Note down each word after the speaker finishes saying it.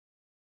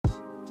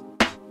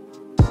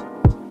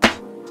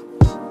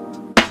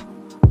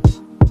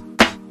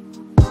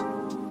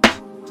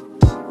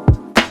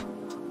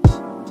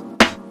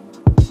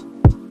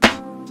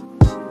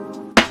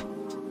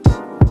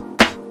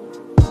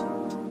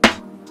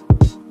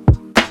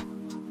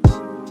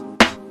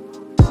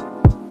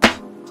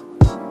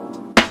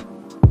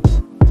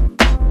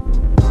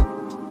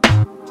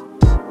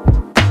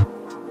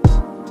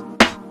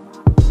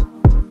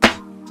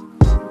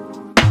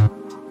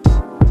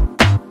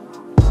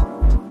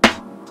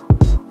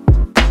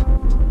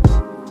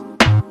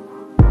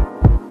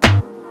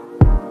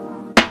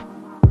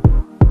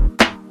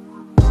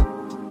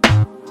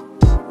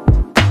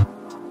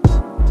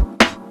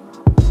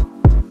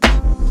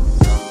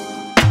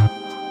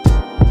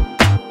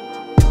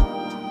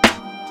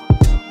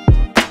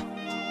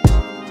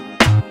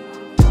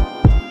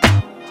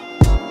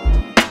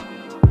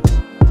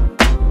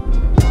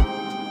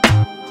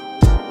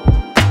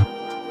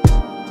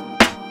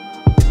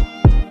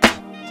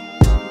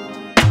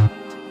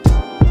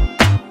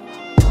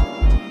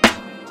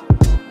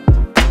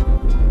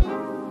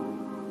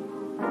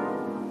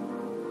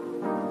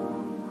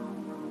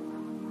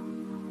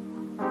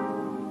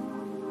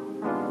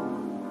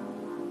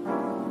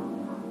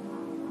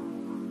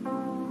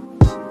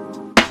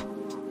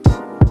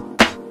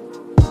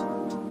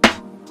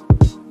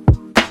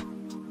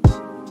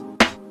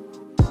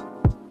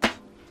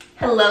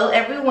Hello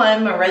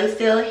everyone, Monroe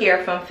Steele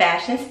here from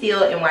Fashion Steele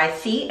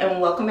NYC,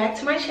 and welcome back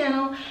to my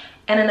channel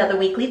and another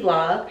weekly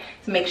vlog.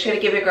 So make sure to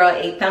give your girl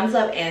a thumbs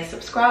up and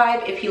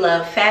subscribe if you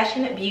love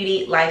fashion,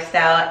 beauty,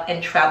 lifestyle,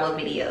 and travel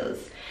videos.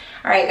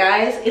 Alright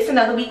guys, it's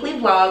another weekly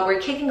vlog. We're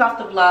kicking off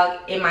the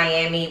vlog in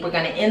Miami. We're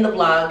going to end the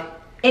vlog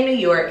in New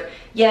York.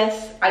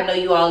 Yes, I know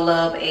you all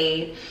love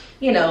a,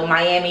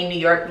 Miami, New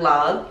York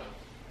vlog.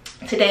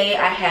 Today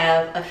I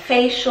have a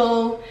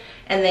facial,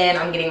 and then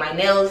I'm getting my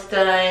nails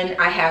done.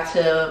 I have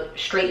to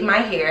straighten my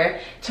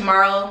hair.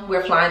 Tomorrow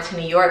we're flying to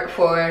New York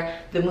for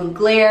the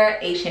Mugler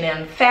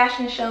H&M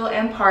fashion show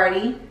and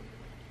party.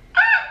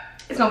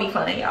 It's gonna be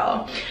fun,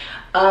 y'all.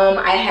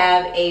 I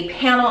have a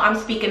panel I'm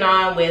speaking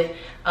on with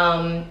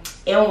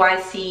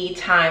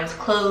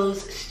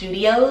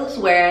NYCxSTUDIOS,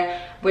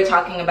 where we're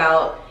talking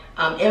about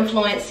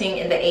influencing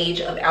in the age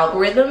of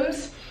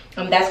algorithms.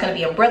 That's gonna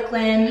be in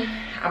Brooklyn.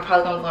 I'm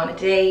probably gonna go on a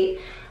date.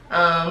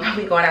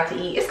 We're going out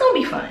to eat. It's gonna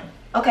be fun.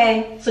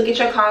 Okay, so get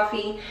your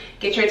coffee,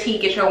 get your tea,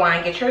 get your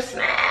wine, get your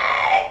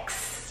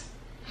snacks,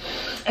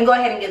 and go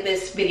ahead and give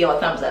this video a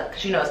thumbs up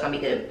because you know it's gonna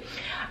be good.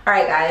 All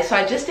right guys, so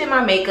I just did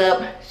my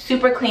makeup,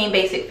 super clean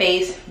basic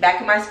face,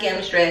 back in my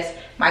Jacquemus dress,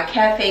 my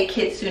Cafe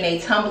Kitsune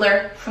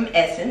tumbler from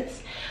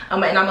Essence,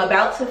 and I'm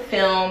about to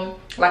film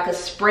like a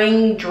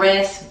spring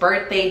dress,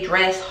 birthday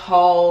dress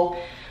haul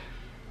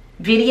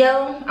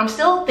video. I'm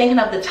still thinking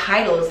of the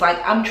titles. Like,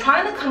 I'm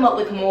trying to come up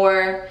with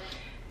more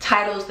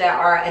titles that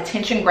are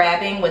attention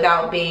grabbing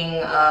without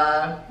being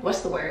what's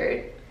the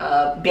word,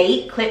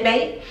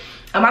 clickbait.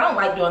 I don't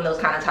like doing those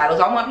kind of titles.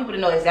 I want people to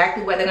know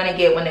exactly what they're gonna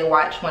get when they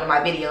watch one of my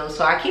videos,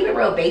 so I keep it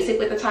real basic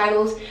with the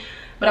titles,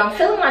 but I'm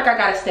feeling like I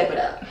gotta step it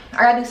up.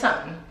 I gotta do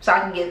something so I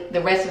can get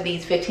the rest of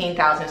these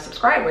 15,000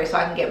 subscribers, so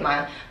I can get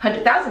my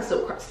 100,000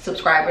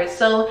 subscribers,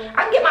 so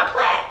I can get my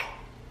plaque.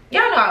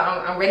 Y'all know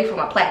I'm ready for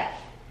my plaque.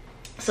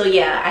 So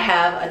yeah, I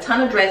have a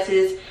ton of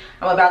dresses.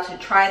 I'm about to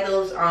try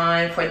those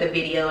on for the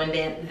video and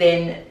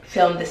then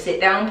film the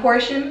sit down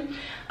portion.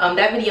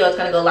 That video is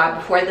gonna go live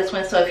before this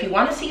one, so if you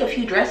wanna see a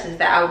few dresses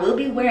that I will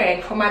be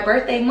wearing for my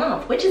birthday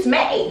month, which is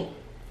May,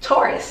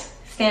 Taurus,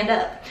 stand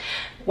up,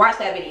 watch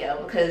that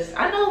video, because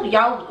I know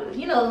y'all,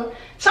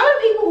 some of the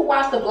people who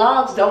watch the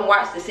vlogs don't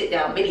watch the sit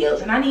down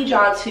videos, and I need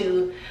y'all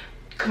to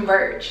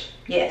converge.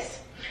 Yes.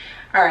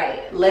 All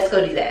right, let's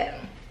go do that.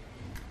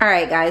 All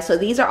right guys, so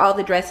these are all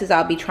the dresses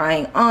I'll be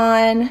trying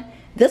on.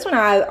 This one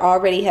I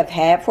already have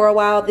had for a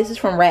while. This is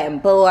from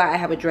Rat & Boa. I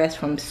have a dress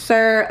from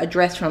Sir, a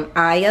dress from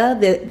Aya.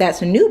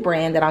 That's a new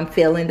brand that I'm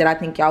feeling that I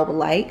think y'all will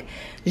like.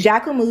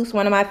 Jacquemus,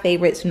 one of my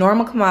favorites.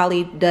 Norma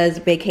Kamali does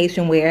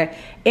vacation wear.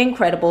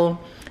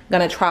 Incredible.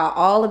 Gonna try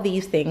all of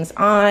these things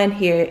on.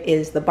 Here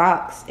is the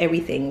box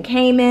everything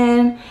came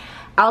in.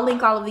 I'll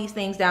link all of these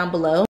things down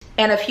below.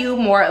 And a few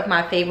more of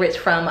my favorites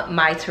from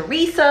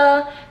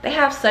MyTheresa. They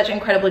have such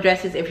incredible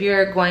dresses if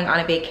you're going on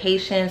a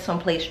vacation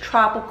someplace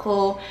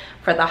tropical,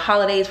 for the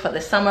holidays, for the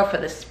summer, for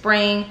the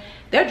spring.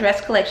 Their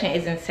dress collection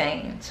is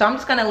insane. So I'm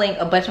just gonna link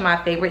a bunch of my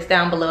favorites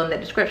down below in the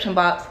description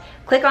box.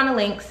 Click on the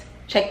links,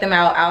 check them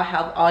out. I'll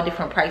have all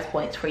different price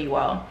points for you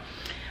all.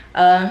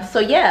 So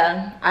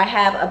yeah, I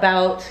have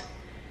about,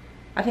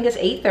 I think it's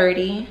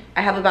 8:30.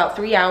 I have about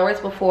 3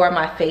 hours before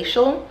my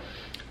facial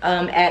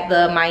at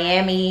the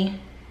Miami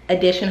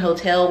Edition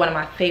Hotel, one of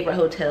my favorite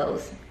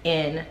hotels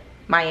in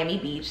Miami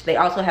Beach. They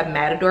also have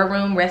Matador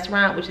Room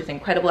restaurant, which is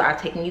incredible. I've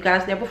taken you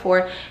guys there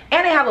before.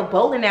 And they have a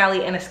bowling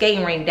alley and a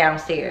skating rink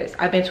downstairs.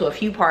 I've been to a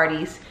few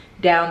parties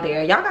down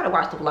there. Y'all gotta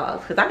watch the vlogs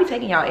because I be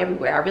taking y'all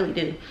everywhere. I really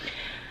do.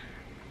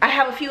 I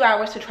have a few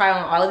hours to try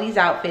on all of these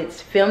outfits,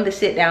 film the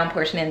sit down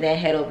portion, and then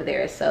head over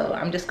there. So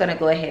I'm just gonna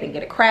go ahead and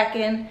get it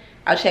cracking.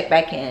 I'll check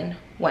back in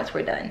once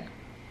we're done.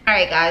 All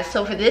right guys,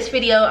 so for this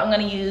video, I'm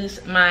gonna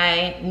use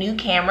my new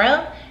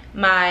camera,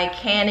 my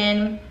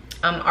Canon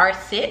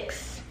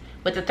R6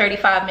 with the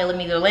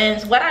 35mm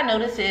lens. What I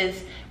notice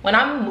is when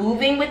I'm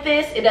moving with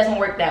this, it doesn't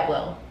work that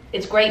well.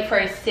 It's great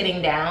for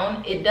sitting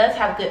down. It does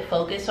have good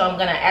focus, so I'm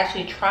gonna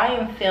actually try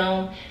and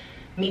film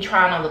me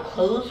trying on the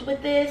clothes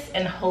with this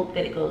and hope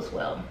that it goes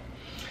well.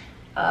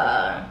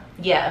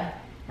 Yeah,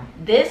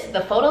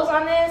 the photos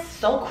on this,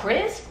 so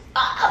crisp.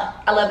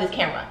 I love this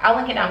camera. I'll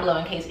link it down below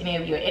in case any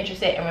of you are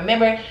interested. And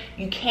remember,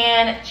 you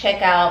can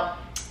check out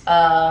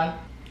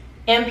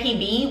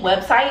MPB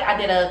website. I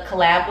did a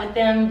collab with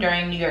them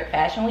during New York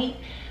Fashion Week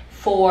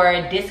for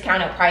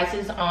discounted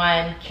prices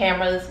on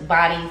cameras,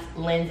 bodies,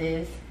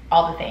 lenses,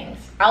 all the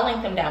things. I'll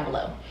link them down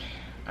below.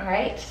 All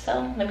right,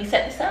 so let me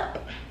set this up.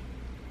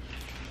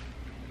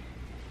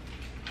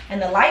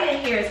 And the light in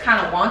here is kind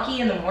of wonky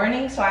in the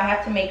morning, so I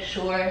have to make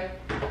sure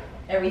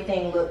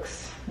everything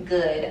looks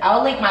good.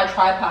 I'll link my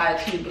tripod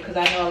too, because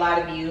I know a lot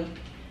of you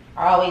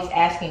are always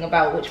asking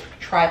about which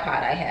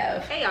tripod I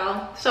have. Hey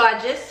y'all, so I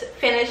just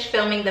finished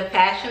filming the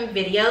fashion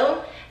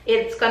video.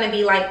 It's gonna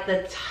be like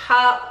the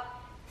top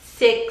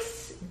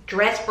 6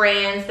 dress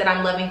brands that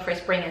I'm loving for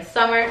spring and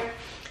summer,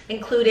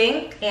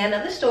 including Anne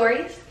of the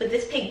Stories with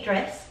this pink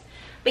dress.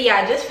 But yeah,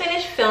 I just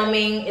finished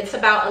filming. It's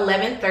about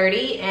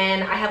 11:30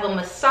 and I have a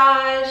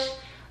massage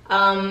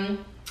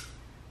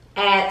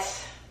at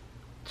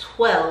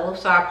 12,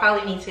 so I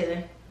probably need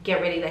to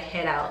get ready to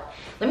head out.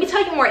 Let me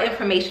tell you more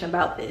information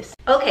about this.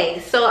 Okay,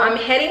 so I'm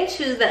heading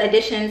to the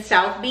Edition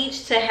South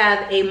Beach to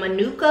have a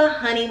Manuka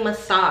honey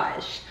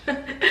massage.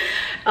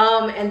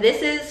 And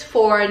this is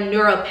for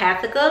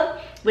Naturopathica,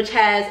 which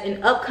has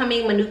an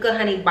upcoming Manuka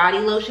honey body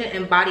lotion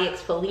and body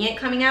exfoliant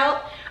coming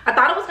out. I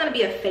thought it was gonna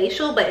be a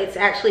facial, but it's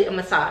actually a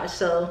massage.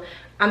 So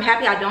I'm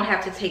happy I don't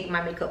have to take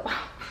my makeup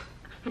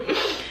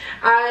off.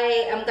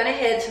 I am gonna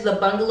head to the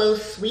Bungalow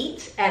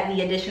Suite at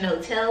the Edition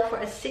Hotel for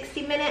a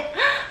 60-minute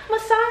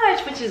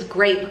massage, which is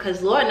great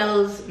because Lord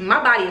knows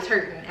my body is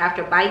hurting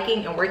after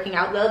biking and working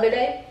out the other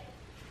day.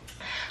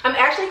 I'm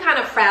actually kind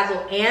of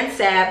frazzled and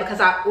sad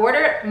because I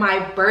ordered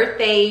my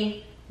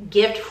birthday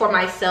gift for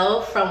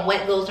myself from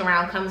What Goes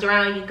Around Comes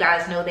Around. You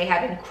guys know they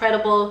have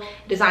incredible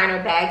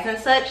designer bags and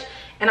such.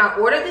 And I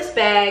ordered this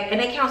bag and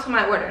they canceled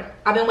my order.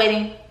 I've been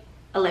waiting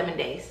 11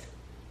 days.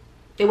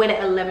 They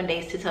waited 11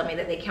 days to tell me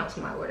that they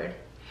canceled my order.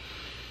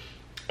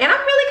 And I'm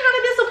really kind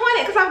of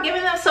disappointed because I've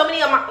given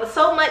them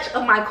so much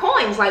of my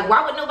coins. Like,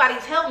 why would nobody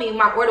tell me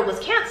my order was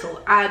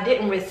canceled? I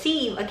didn't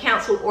receive a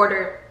canceled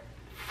order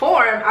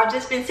form. I've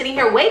just been sitting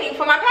here waiting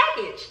for my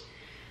package,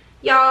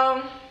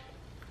 y'all.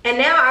 And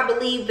now I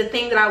believe the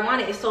thing that I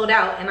wanted is sold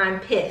out and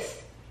I'm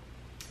pissed.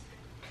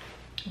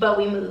 But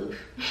we move.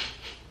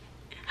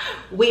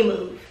 We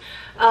move.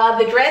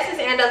 The dresses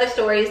and other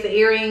stories. The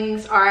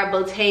earrings are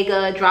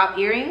Bottega drop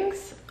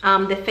earrings.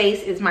 The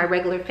face is my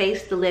regular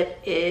face. The lip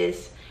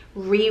is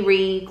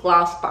Riri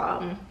Gloss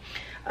Bomb.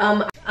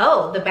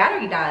 Oh, the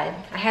battery died.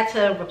 I had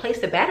to replace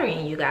the battery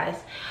in, you guys.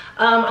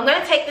 I'm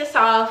gonna take this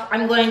off.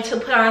 I'm going to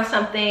put on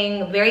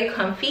something very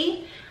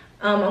comfy.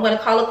 I'm gonna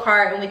call a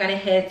car and we're gonna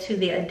head to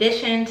the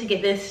Edition to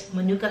get this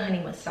Manuka honey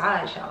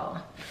massage,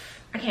 y'all.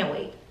 I can't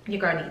wait. Your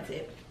girl needs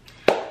it.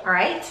 All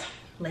right,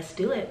 let's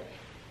do it.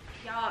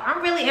 Y'all,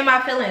 I'm really in my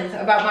feelings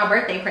about my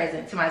birthday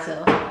present to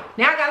myself.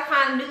 Now I gotta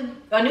find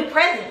a new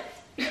present.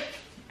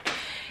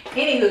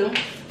 Anywho,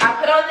 I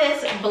put on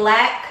this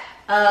black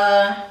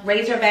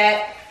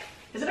razorback,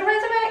 is it a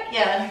razorback?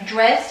 Yeah,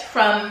 dress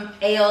from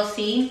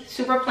ALC,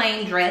 super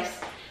plain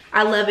dress.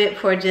 I love it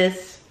for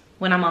just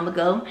when I'm on the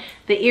go.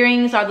 The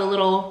earrings are the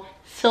little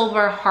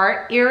silver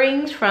heart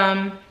earrings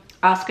from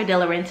Oscar de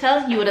la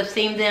Renta. You would have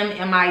seen them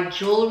in my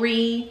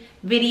jewelry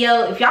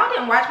video. If y'all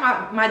didn't watch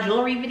my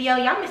jewelry video,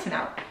 y'all missing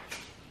out.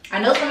 I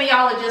know some of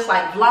y'all are just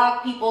like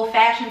vlog people,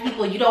 fashion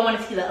people. You don't want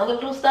to see the other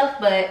little stuff,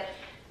 but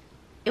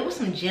it was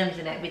some gems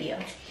in that video.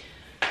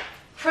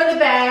 For the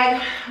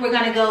bag, we're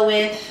gonna go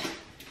with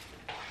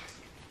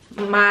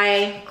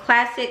my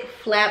classic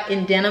flap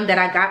in denim that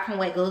I got from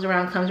What Goes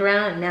Around Comes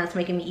Around, and now it's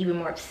making me even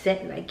more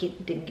upset that I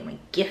didn't get my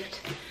gift.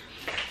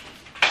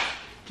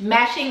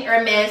 Matching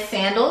Hermes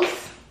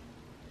sandals.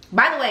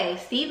 By the way,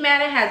 Steve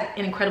Madden has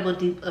an incredible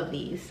dupe of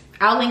these.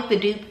 I'll link the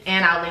dupe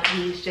and I'll link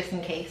these just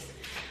in case.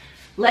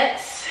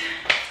 Let's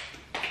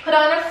put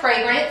on a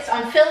fragrance.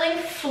 I'm feeling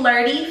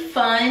flirty,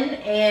 fun,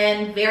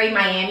 and very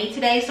Miami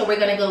today, so we're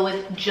gonna go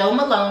with Jo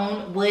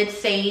Malone Wood,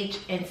 Sage,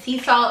 and Sea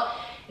Salt.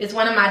 It's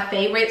one of my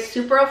favorites,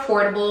 super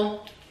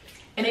affordable,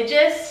 and it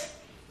just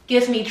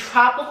gives me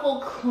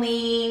tropical,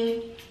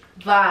 clean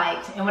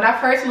vibes. And when I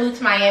first moved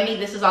to Miami,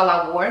 this is all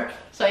I wore.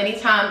 So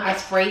anytime I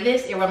spray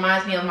this, it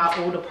reminds me of my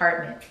old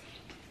apartment.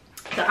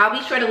 So I'll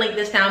be sure to link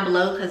this down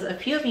below because a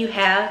few of you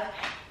have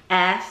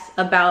asked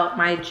about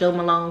my Jo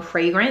Malone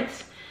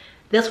fragrance.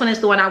 This one is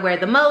the one I wear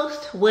the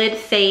most, Wood,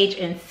 Sage,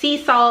 and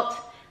Sea Salt.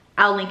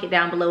 I'll link it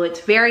down below. It's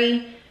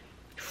very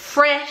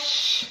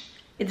fresh.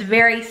 It's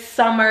very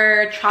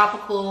summer,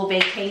 tropical,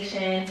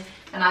 vacation,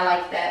 and I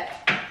like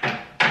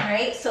that. All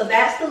right, so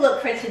that's the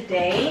look for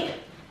today.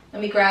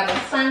 Let me grab a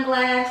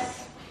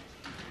sunglass.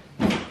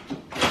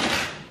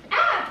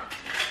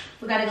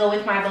 We're gonna go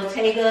with my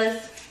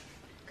Bottegas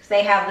because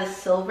they have the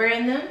silver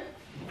in them.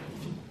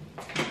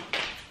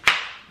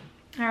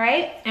 All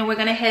right, and we're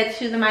gonna head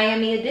to the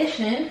Miami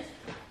Edition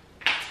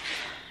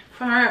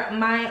for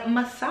my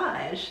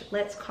massage.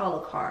 Let's call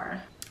a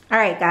car. All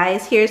right,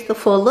 guys, here's the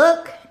full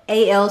look.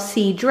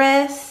 ALC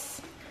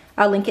dress.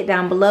 I'll link it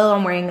down below.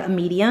 I'm wearing a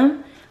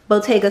medium.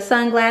 Bottega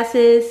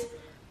sunglasses.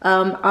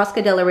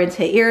 Oscar de la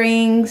Renta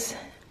earrings.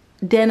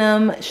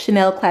 Denim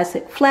Chanel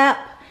classic flap.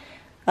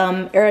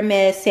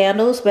 Hermes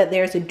sandals, but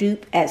there's a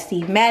dupe at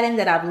Steve Madden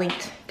that I've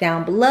linked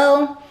down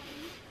below.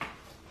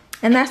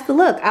 And that's the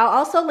look. I'll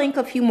also link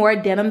a few more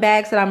denim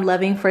bags that I'm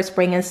loving for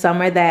spring and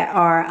summer that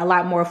are a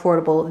lot more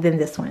affordable than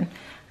this one.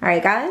 All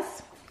right,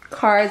 guys,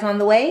 car is on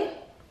the way.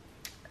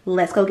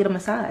 Let's go get a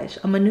massage,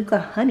 a Manuka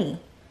honey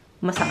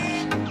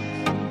massage.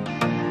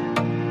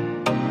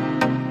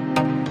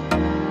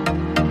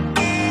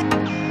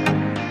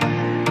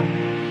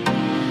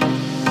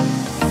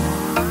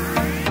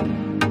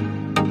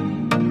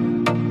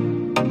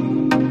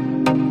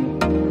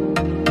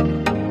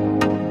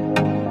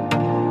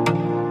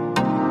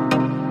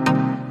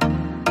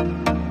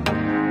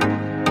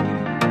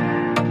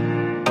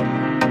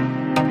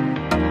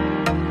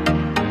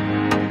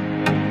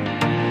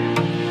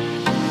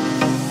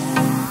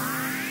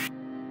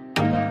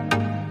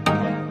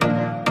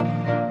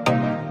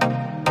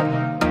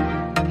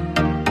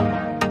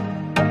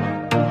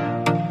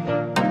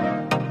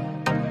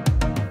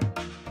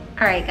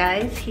 Alright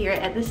guys, here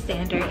at the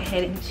Standard,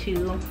 heading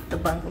to the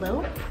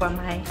bungalow for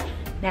my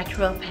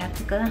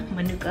Naturopathica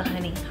Manuka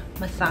honey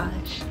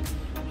massage.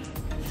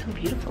 It's so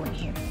beautiful in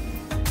here.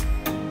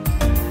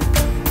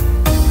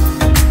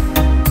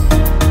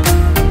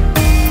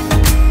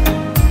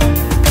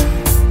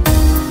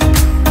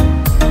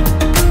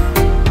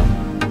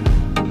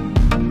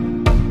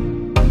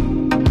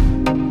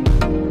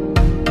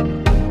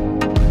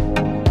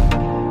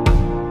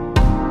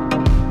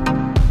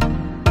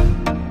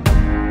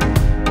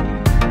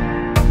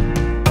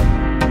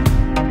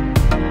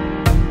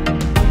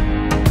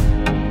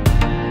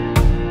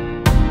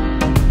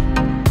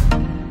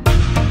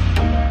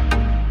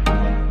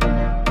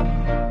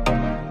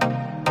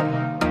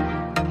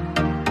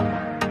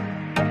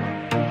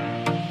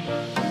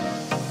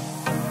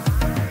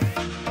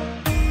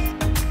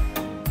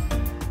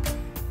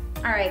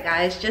 Alright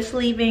guys, just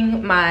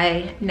leaving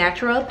my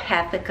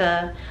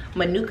Naturopathica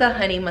Manuka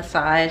honey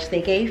massage.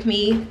 They gave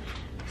me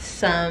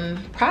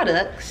some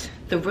products.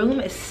 The room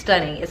is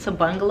stunning. It's a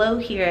bungalow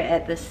here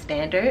at the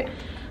Standard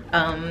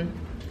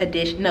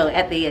Edition. No,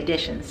 at the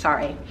Edition,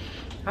 sorry.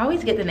 I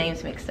always get the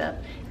names mixed up.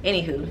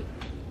 Anywho,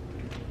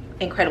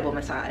 incredible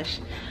massage.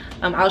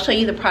 I'll show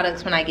you the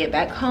products when I get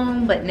back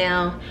home, but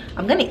now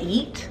I'm gonna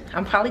eat.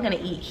 I'm probably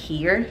gonna eat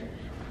here.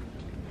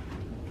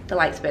 The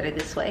light's better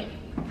this way.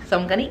 So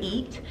I'm gonna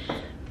eat.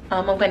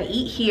 I'm gonna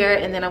eat here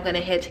and then I'm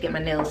gonna head to get my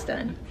nails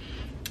done.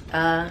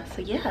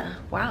 So yeah,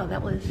 wow,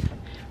 that was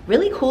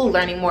really cool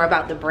learning more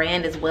about the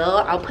brand as well.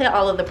 I'll put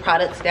all of the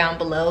products down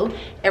below.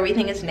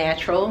 Everything is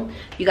natural.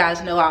 You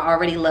guys know I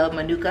already love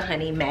Manuka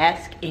honey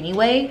mask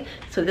anyway,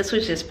 so this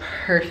was just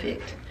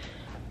perfect.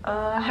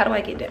 How do I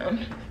get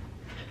down?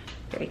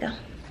 There we go.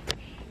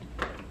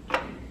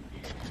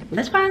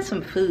 Let's find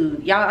some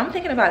food. Y'all, I'm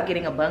thinking about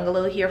getting a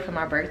bungalow here for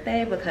my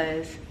birthday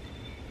because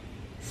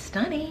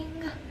stunning.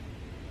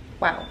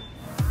 Wow.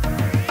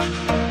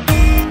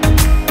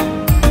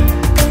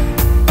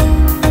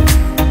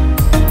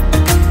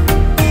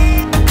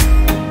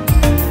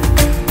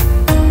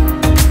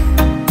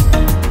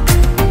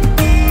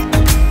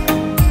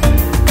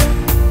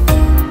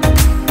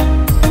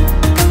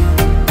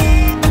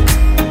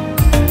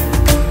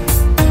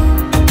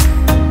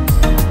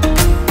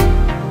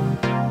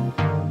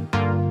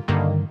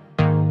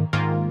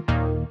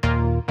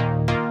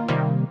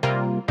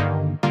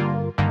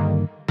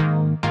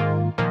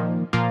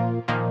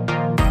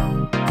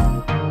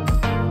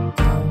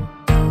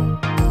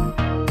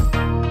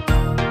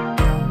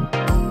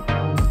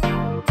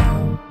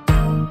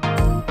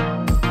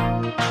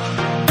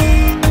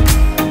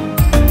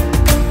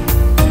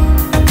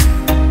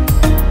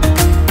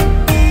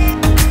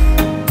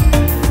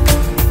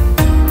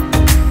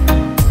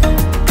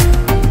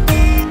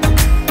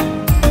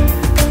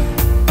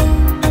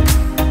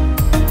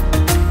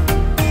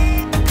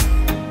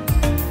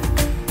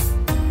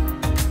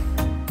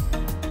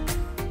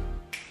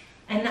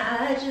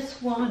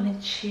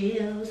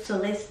 Chill, so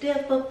let's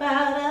dip up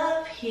out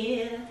of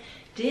here,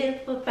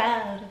 dip up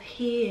out of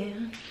here.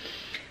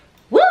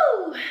 Woo!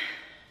 All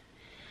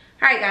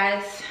right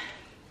guys,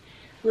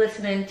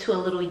 listening to a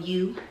little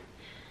You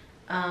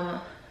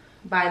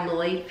by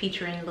Lloyd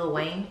featuring Lil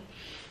Wayne.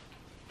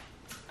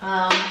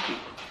 I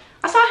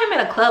saw him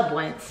at a club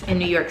once in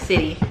New York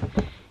City.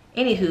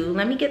 Anywho,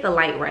 let me get the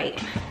light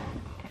right.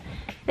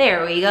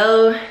 There we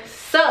go.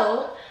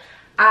 So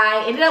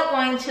I ended up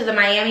going to the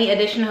Miami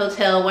Edition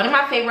Hotel, one of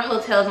my favorite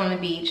hotels on the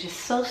beach. It's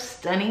so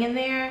stunning in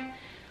there. Oh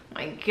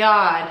my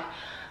God.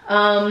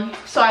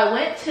 So I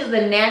went to the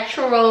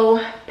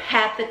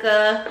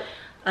Naturopathica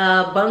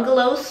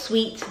bungalow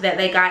suite that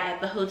they got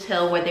at the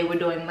hotel where they were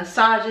doing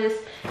massages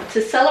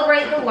to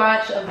celebrate the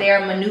launch of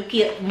their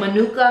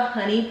Manuka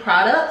honey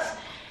products.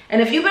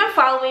 And if you've been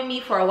following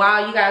me for a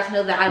while, you guys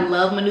know that I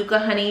love Manuka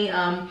honey.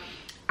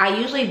 I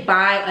usually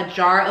buy a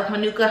jar of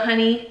Manuka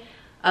honey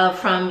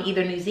from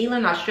either New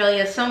Zealand,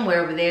 Australia,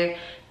 somewhere over there,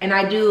 and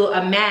I do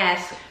a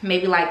mask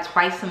maybe like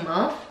twice a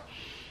month.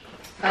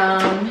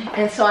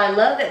 And so I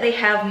love that they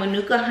have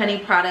Manuka honey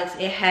products.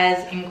 It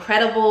has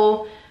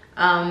incredible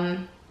not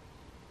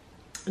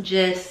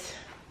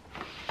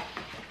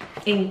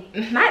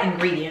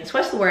ingredients,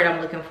 what's the word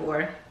I'm looking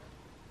for,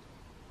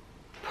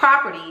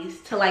 properties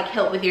to like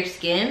help with your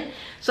skin.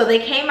 So they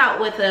came out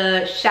with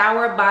a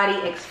shower body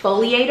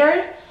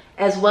exfoliator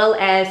as well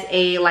as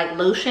a like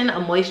lotion, a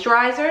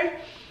moisturizer.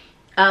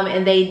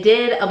 And they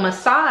did a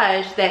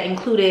massage that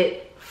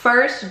included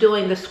first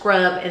doing the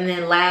scrub and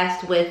then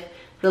last with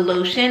the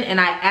lotion,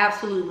 and I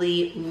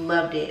absolutely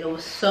loved it. It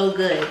was so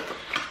good.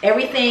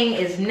 Everything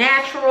is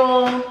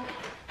natural.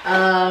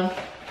 I'll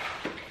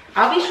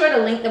be sure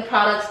to link the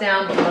products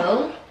down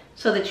below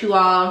so that you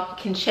all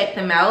can check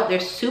them out. They're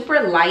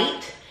super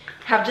light,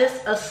 have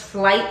just a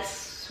slight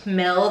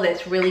smell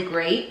that's really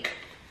great,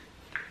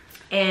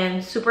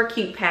 and super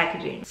cute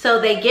packaging.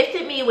 So they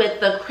gifted me with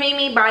the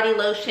creamy body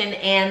lotion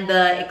and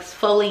the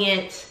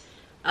exfoliant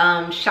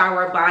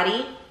shower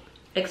body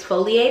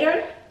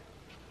exfoliator.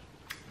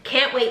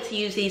 Can't wait to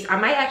use these. I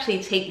might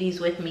actually take these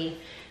with me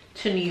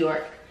to New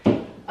York.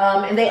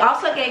 And they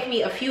also gave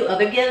me a few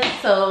other gifts,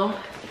 so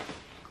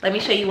let me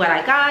show you what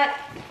I got.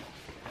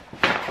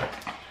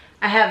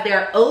 I have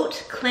their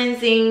oat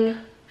cleansing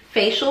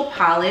facial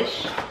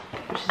polish,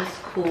 which is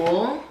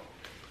cool.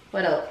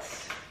 What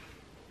else?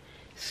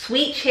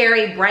 Sweet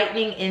cherry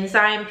brightening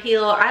enzyme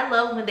peel. I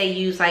love when they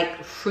use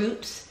like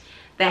fruits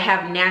that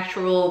have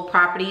natural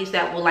properties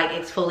that will like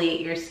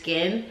exfoliate your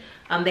skin.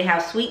 They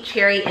have sweet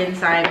cherry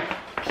enzyme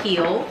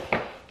peel.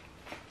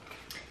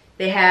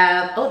 They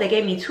have, oh, they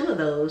gave me 2 of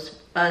those.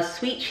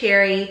 Sweet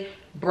cherry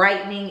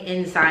brightening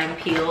enzyme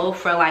peel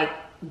for like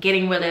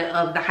getting rid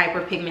of the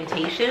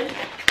hyperpigmentation,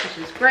 which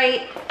is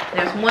great.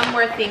 There's one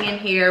more thing in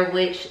here,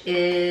 which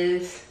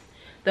is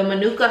the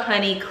Manuka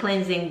honey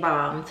cleansing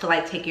balm to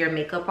like take your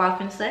makeup off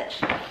and such.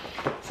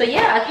 So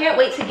yeah, I can't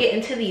wait to get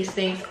into these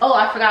things. Oh,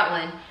 I forgot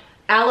one.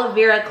 Aloe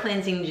vera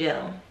cleansing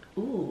gel.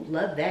 Ooh,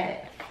 love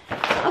that.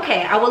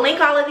 Okay, I will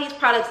link all of these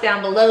products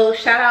down below.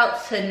 Shout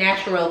out to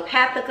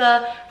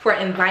Naturopathica for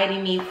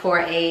inviting me for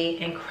a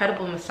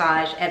incredible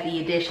massage at the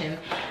Addition.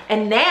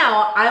 And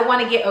now I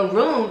want to get a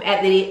room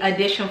at the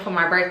Addition for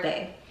my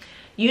birthday.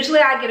 Usually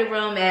I get a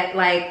room at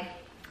like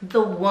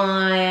the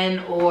One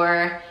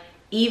or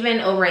even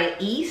over at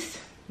East.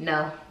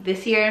 No,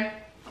 this year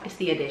it's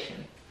the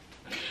Addition.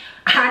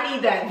 I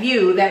need that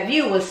view. That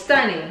view was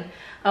stunning.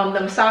 The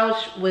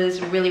massage was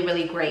really,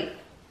 really great.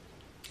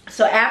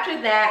 So after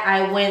that,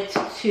 I went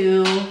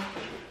to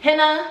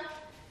Henna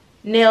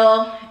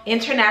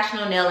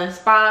International Nail and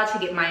Spa to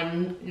get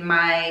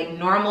my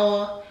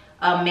normal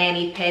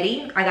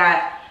mani-pedi. I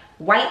got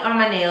white on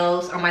my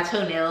nails, on my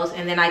toenails,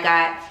 and then I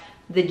got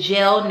the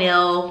gel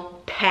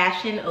nail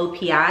passion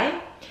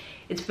OPI.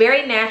 It's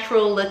very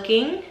natural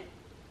looking,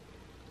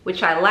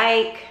 which I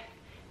like,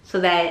 so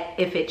that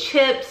if it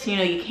chips, you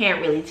know, you can't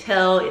really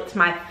tell. It's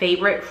my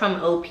favorite from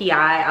OPI.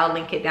 I'll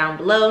link it down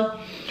below.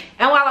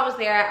 And while I was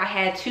there, I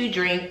had 2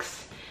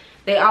 drinks.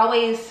 They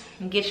always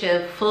get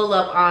you full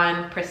up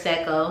on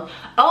Prosecco.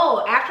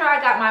 Oh, after I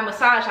got my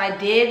massage, I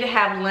did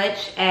have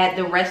lunch at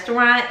the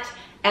restaurant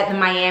at the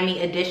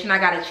Miami Addition. I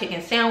got a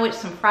chicken sandwich,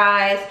 some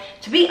fries.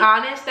 To be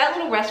honest, that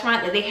little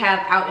restaurant that they have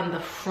out in the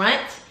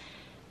front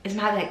is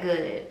not that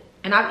good.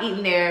 And I've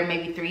eaten there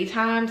maybe 3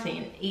 times,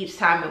 and each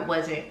time it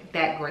wasn't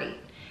that great.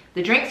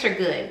 The drinks are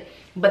good,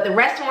 but the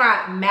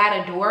restaurant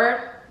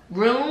Matador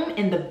room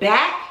in the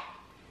back,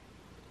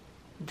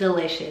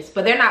 delicious.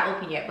 But they're not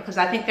open yet because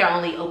I think they're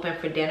only open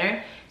for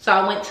dinner. So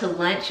I went to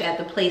lunch at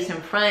the place in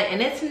front,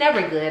 and it's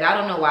never good. I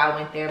don't know why I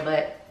went there,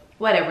 but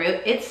whatever.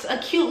 It's a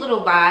cute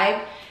little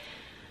vibe,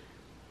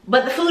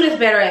 but the food is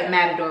better at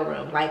Matador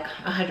room, like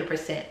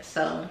 100%.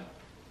 So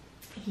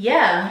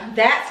yeah,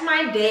 that's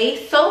my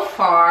day so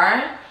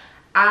far.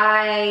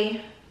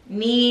 I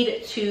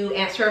need to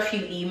answer a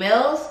few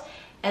emails,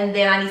 and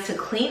then I need to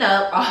clean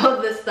up all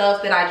of the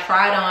stuff that I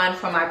tried on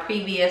from my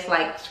previous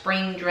like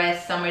spring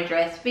dress, summer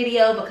dress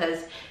video,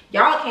 because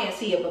y'all can't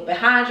see it, but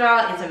behind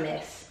y'all is a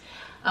mess.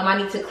 I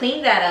need to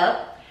clean that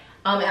up.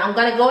 And I'm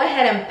gonna go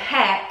ahead and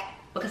pack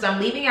because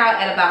I'm leaving out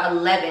at about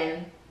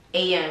 11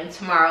 a.m.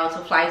 tomorrow to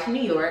fly to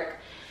New York.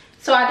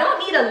 So I don't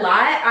need a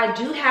lot. I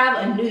do have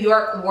a New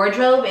York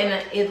wardrobe,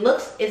 and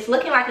it's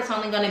looking like it's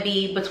only gonna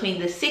be between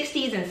the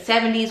 60s and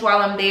 70s while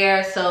I'm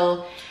there.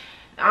 So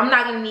I'm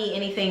not gonna need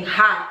anything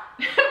hot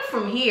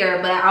from here,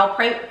 but I'll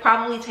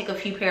probably take a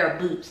few pair of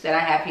boots that I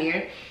have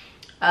here.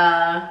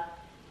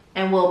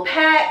 And we'll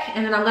pack,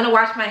 and then I'm gonna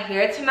wash my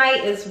hair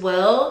tonight as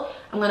well.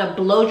 I'm gonna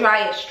blow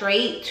dry it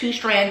straight,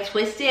 2-strand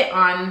twist it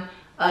on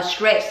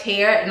stretched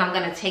hair, and I'm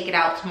gonna take it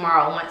out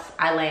tomorrow once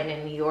I land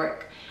in New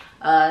York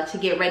to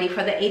get ready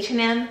for the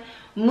H&M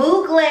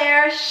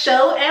Mugler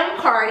show and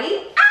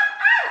party.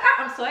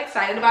 I'm so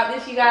excited about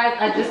this, you guys.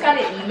 I just got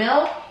an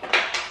email,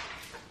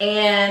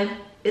 and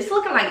it's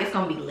looking like it's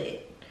gonna be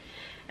lit.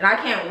 And I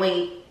can't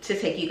wait to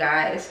take you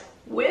guys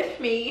with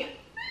me.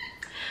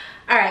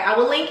 All right, I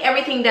will link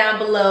everything down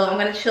below. I'm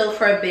gonna chill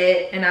for a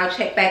bit, and I'll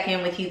check back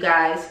in with you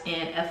guys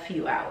in a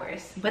few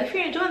hours. But if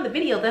you're enjoying the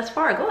video thus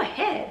far, go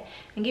ahead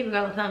and give your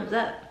girl a thumbs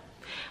up.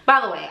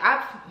 By the way,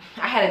 I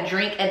had a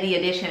drink at the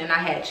Addition, and I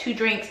had 2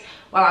 drinks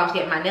while I was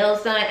getting my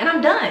nails done, and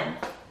I'm done.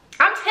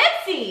 I'm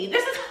tipsy.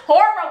 This is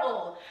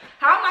horrible.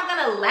 How am I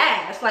gonna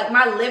last? Like,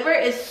 my liver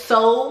is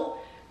so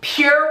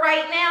pure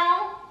right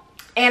now,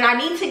 and I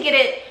need to get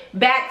it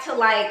back to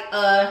like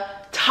a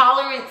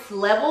tolerance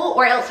level,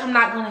 or else I'm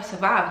not gonna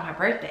survive my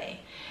birthday.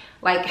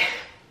 Like,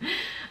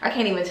 I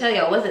can't even tell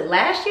y'all, was it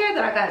last year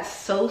that I got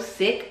so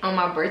sick on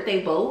my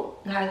birthday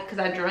boat because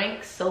I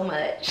drank so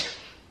much?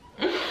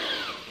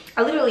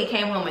 I literally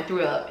came home and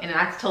threw up, and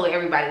I told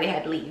everybody they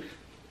had to leave.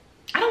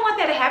 I don't want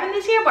that to happen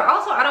this year, but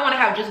also I don't want to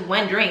have just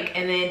 1 drink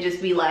and then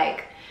just be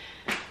like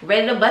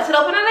ready to bust it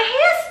open on a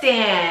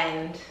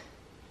handstand.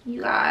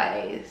 You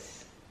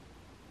guys,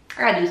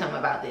 I gotta do something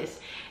about this.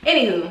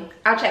 Anywho,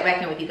 I'll check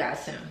back in with you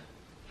guys soon.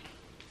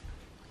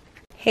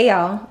 Hey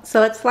y'all,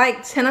 so it's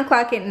like 10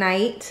 o'clock at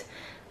night.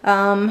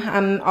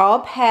 I'm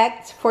all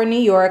packed for New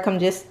York. I'm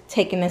just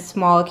taking a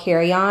small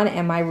carry-on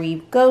and my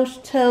Reeve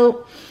Ghost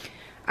tote.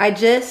 I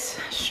just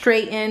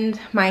straightened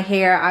my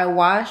hair. I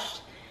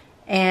washed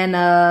and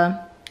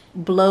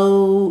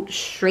blow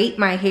straight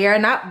my hair,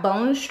 not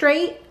bone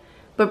straight,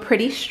 but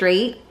pretty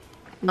straight.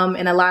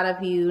 And a lot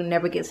of you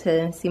never get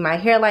to see my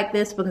hair like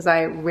this because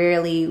I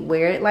rarely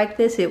wear it like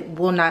this. It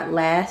will not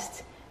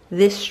last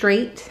this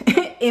straight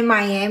in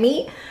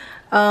Miami.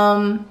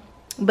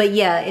 But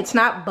yeah, it's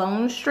not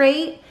bone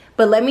straight.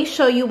 But let me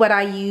show you what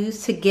I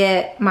use to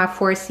get my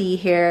 4C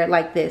hair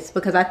like this,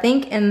 because I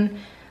think in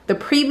the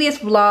previous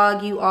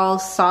vlog you all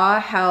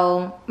saw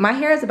how my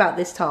hair is about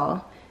this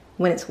tall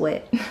when it's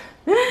wet.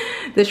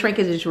 The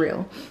shrinkage is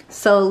real.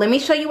 So let me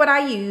show you what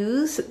I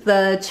use.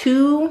 The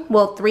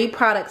 3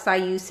 products I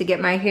use to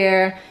get my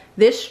hair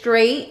this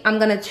straight. I'm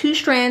gonna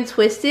 2-strand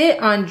twist it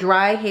on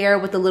dry hair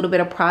with a little bit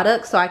of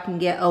product so I can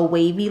get a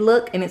wavy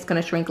look, and it's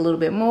gonna shrink a little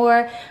bit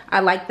more. I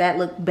like that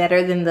look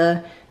better than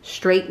the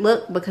straight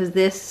look because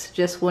this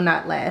just will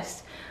not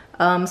last.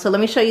 So let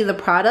me show you the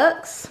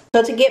products.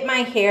 So to get my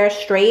hair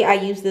straight, I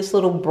use this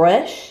little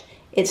brush.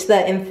 It's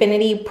the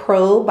Infinity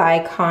Pro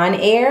by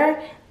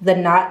Conair, the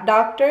Knot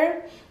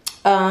Doctor.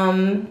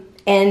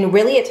 And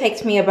really it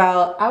takes me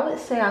about, I would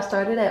say I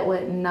started at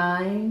what,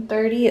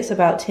 9:30? It's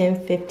about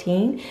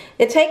 10:15.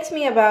 It takes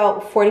me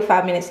about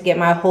 45 minutes to get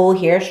my whole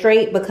hair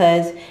straight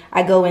because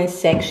I go in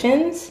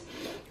sections.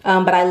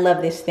 But I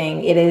love this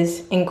thing. It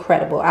is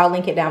incredible. I'll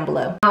link it down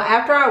below. Now,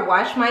 after I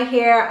wash my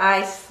hair,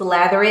 I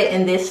slather it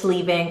in this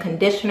leave-in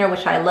conditioner,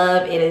 which I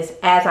love. It is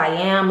As I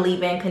Am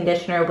leave-in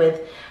conditioner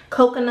with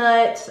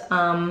coconut,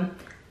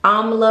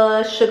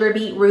 amla, sugar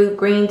beetroot,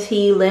 green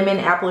tea, lemon,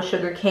 apple,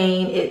 sugar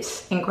cane.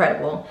 It's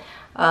incredible.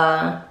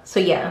 So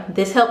yeah,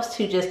 this helps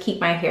to just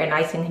keep my hair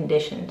nice and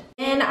conditioned.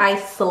 Then I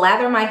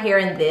slather my hair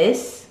in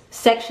this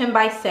section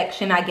by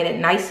section. I get it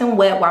nice and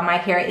wet while my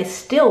hair is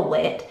still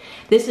wet.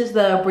 This is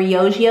the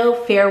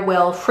Briogeo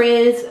Farewell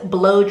Frizz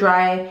Blow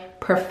Dry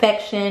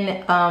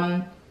Perfection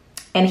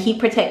and Heat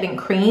Protectant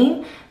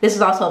Cream. This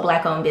is also a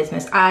Black-owned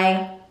business.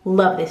 I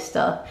love this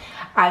stuff.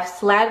 I've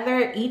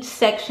slathered each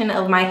section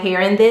of my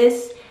hair in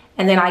this,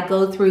 and then I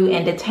go through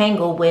and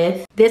detangle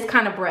with this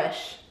kind of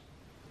brush.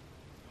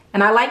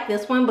 And I like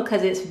this one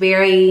because it's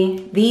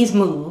these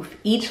move.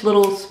 Each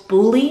little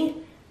spoolie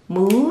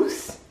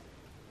moves.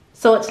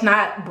 So it's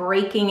not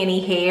breaking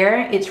any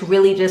hair. It's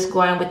really just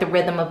going with the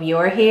rhythm of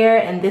your hair.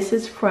 And this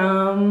is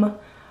from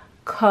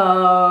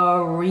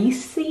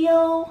Caricio.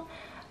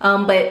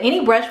 But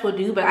any brush will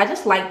do, but I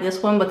just like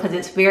this one because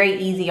it's very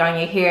easy on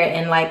your hair.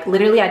 And like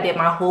literally I did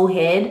my whole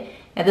head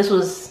and this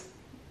was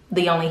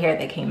the only hair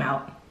that came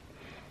out.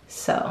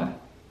 So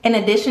in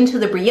addition to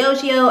the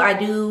Briogeo, I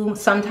do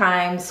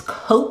sometimes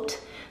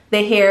coat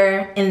the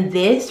hair in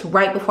this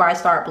right before I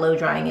start blow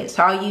drying it.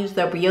 So I'll use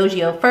the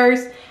Briogeo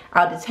first.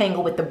 I'll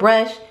detangle with the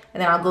brush,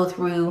 and then I'll go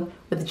through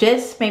with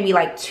just maybe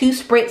like 2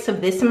 spritz of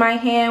this in my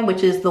hand,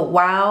 which is the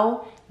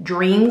Wow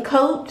Dream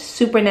Coat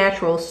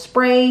Supernatural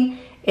Spray.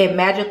 It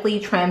magically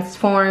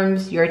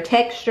transforms your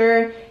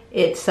texture.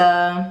 It's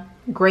a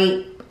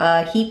great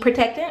heat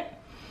protectant.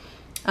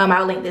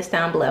 I'll link this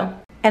down below.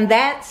 And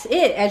that's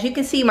it. As you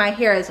can see, my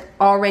hair is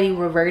already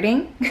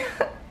reverting.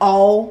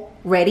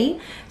 Already.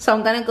 So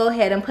I'm gonna go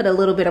ahead and put a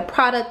little bit of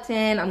product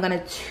in. I'm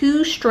gonna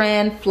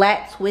 2-strand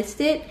flat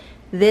twist it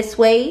this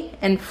way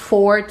and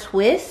 4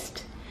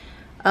 twist.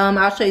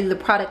 I'll show you the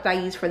product I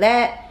use for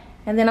that,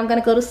 and then I'm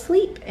gonna go to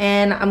sleep,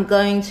 and I'm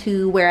going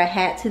to wear a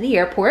hat to the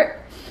airport,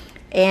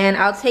 and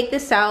I'll take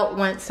this out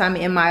once I'm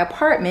in my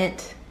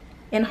apartment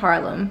in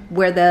Harlem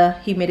where the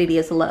humidity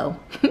is low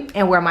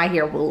and where my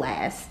hair will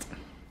last.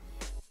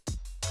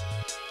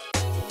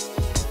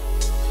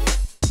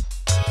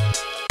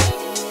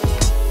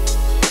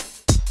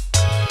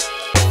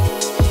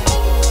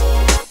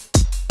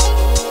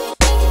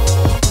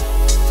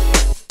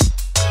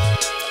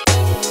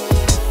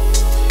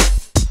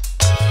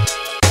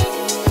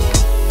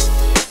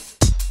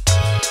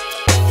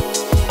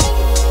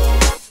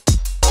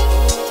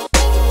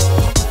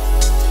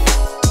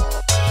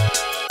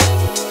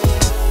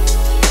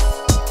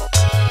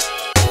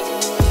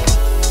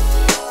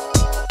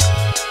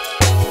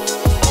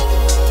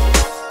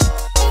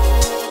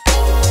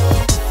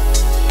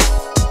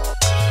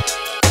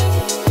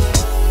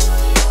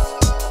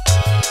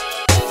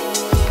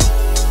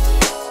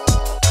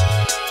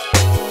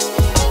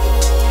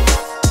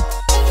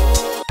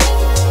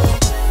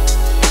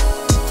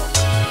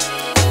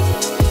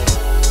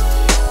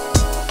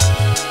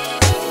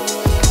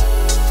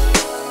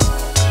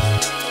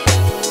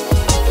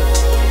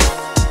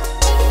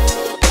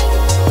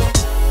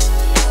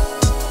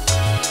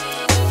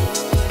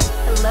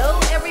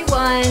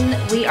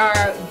 We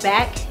are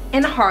back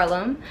in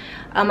Harlem.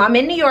 I'm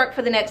in New York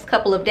for the next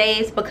couple of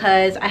days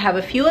because I have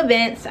a few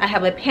events. I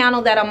have a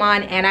panel that I'm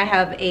on and I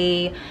have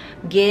a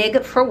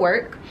gig for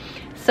work.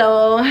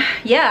 So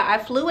yeah, I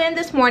flew in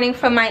this morning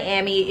from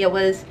Miami. It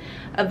was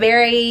a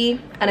very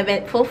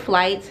uneventful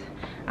flight.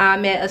 I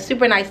met a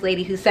super nice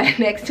lady who sat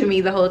next to me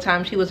the whole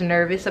time. She was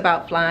nervous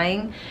about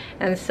flying,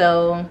 and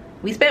so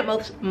we spent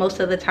most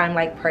of the time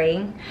like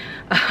praying,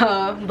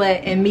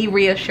 and me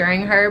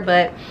reassuring her.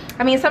 But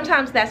I mean,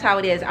 sometimes that's how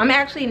it is. I'm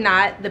actually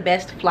not the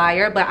best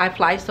flyer, but I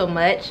fly so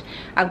much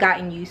I've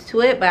gotten used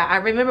to it. But I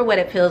remember what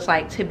it feels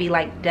like to be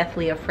like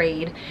deathly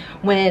afraid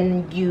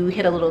when you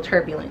hit a little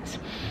turbulence.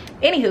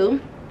 Anywho,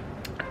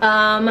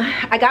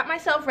 I got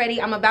myself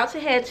ready. I'm about to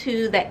head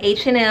to the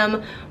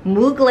H&M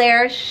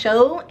Mugler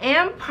show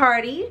and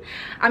party.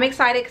 I'm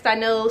excited because I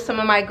know some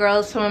of my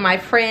girls, some of my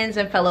friends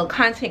and fellow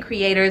content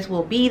creators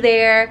will be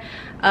there.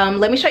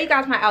 Let me show you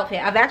guys my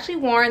outfit. I've actually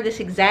worn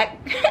this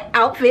exact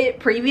outfit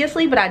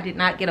previously, but I did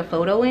not get a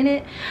photo in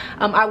it.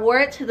 I wore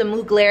it to the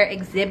Mugler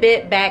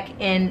exhibit back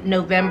in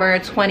November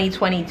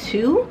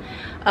 2022.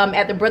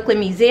 At the Brooklyn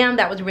Museum.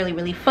 That was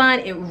really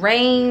fun. It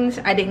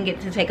rained. I didn't get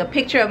to take a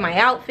picture of my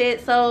outfit,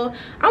 so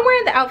I'm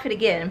wearing the outfit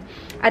again.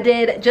 I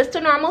did just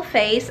a normal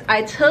face.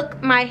 I took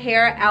my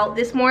hair out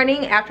this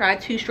morning after I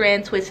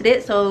 2-strand twisted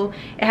it, so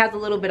it has a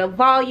little bit of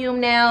volume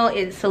now.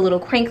 It's a little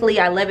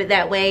crinkly. I love it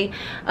that way.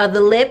 The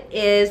lip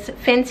is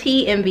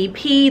Fenty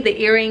MVP.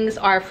 The earrings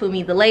are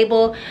Fumi the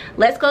Label.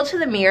 Let's go to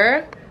the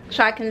mirror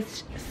so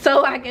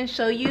I can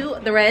show you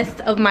the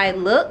rest of my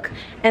look.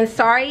 And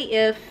sorry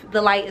if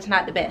the light is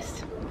not the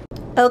best.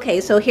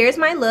 Okay, so here's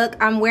my look.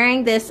 I'm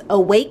wearing this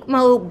Awake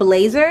Mode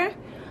blazer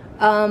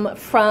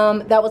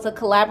that was a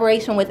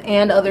collaboration with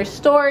And Other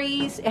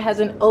Stories. It has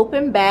an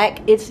open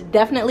back. It's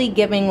definitely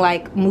giving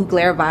like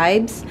Mugler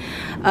vibes.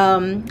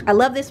 I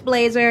love this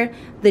blazer.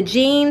 The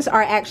jeans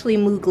are actually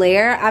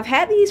Mugler. I've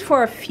had these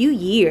for a few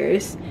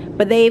years,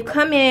 but they've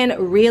come in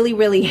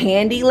really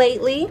handy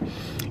lately.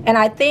 And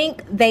I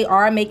think they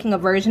are making a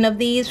version of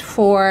these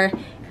for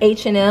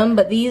H&M,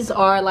 but these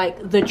are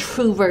like the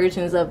true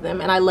versions of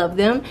them, and I love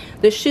them.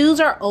 The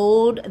shoes are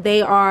old.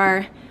 They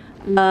are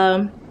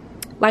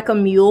like a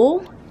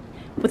mule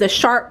with a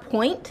sharp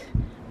point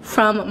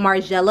from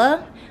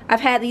Margiela.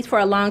 I've had these for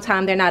a long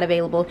time. They're not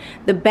available.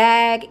 The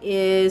bag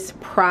is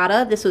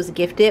Prada. This was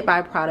gifted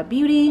by Prada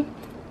Beauty.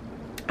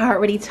 I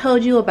already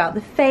told you about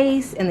the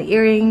face and the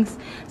earrings.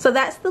 So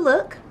that's the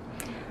look.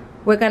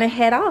 We're gonna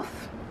head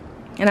off,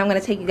 and I'm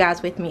gonna take you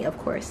guys with me, of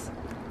course.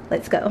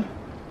 Let's go.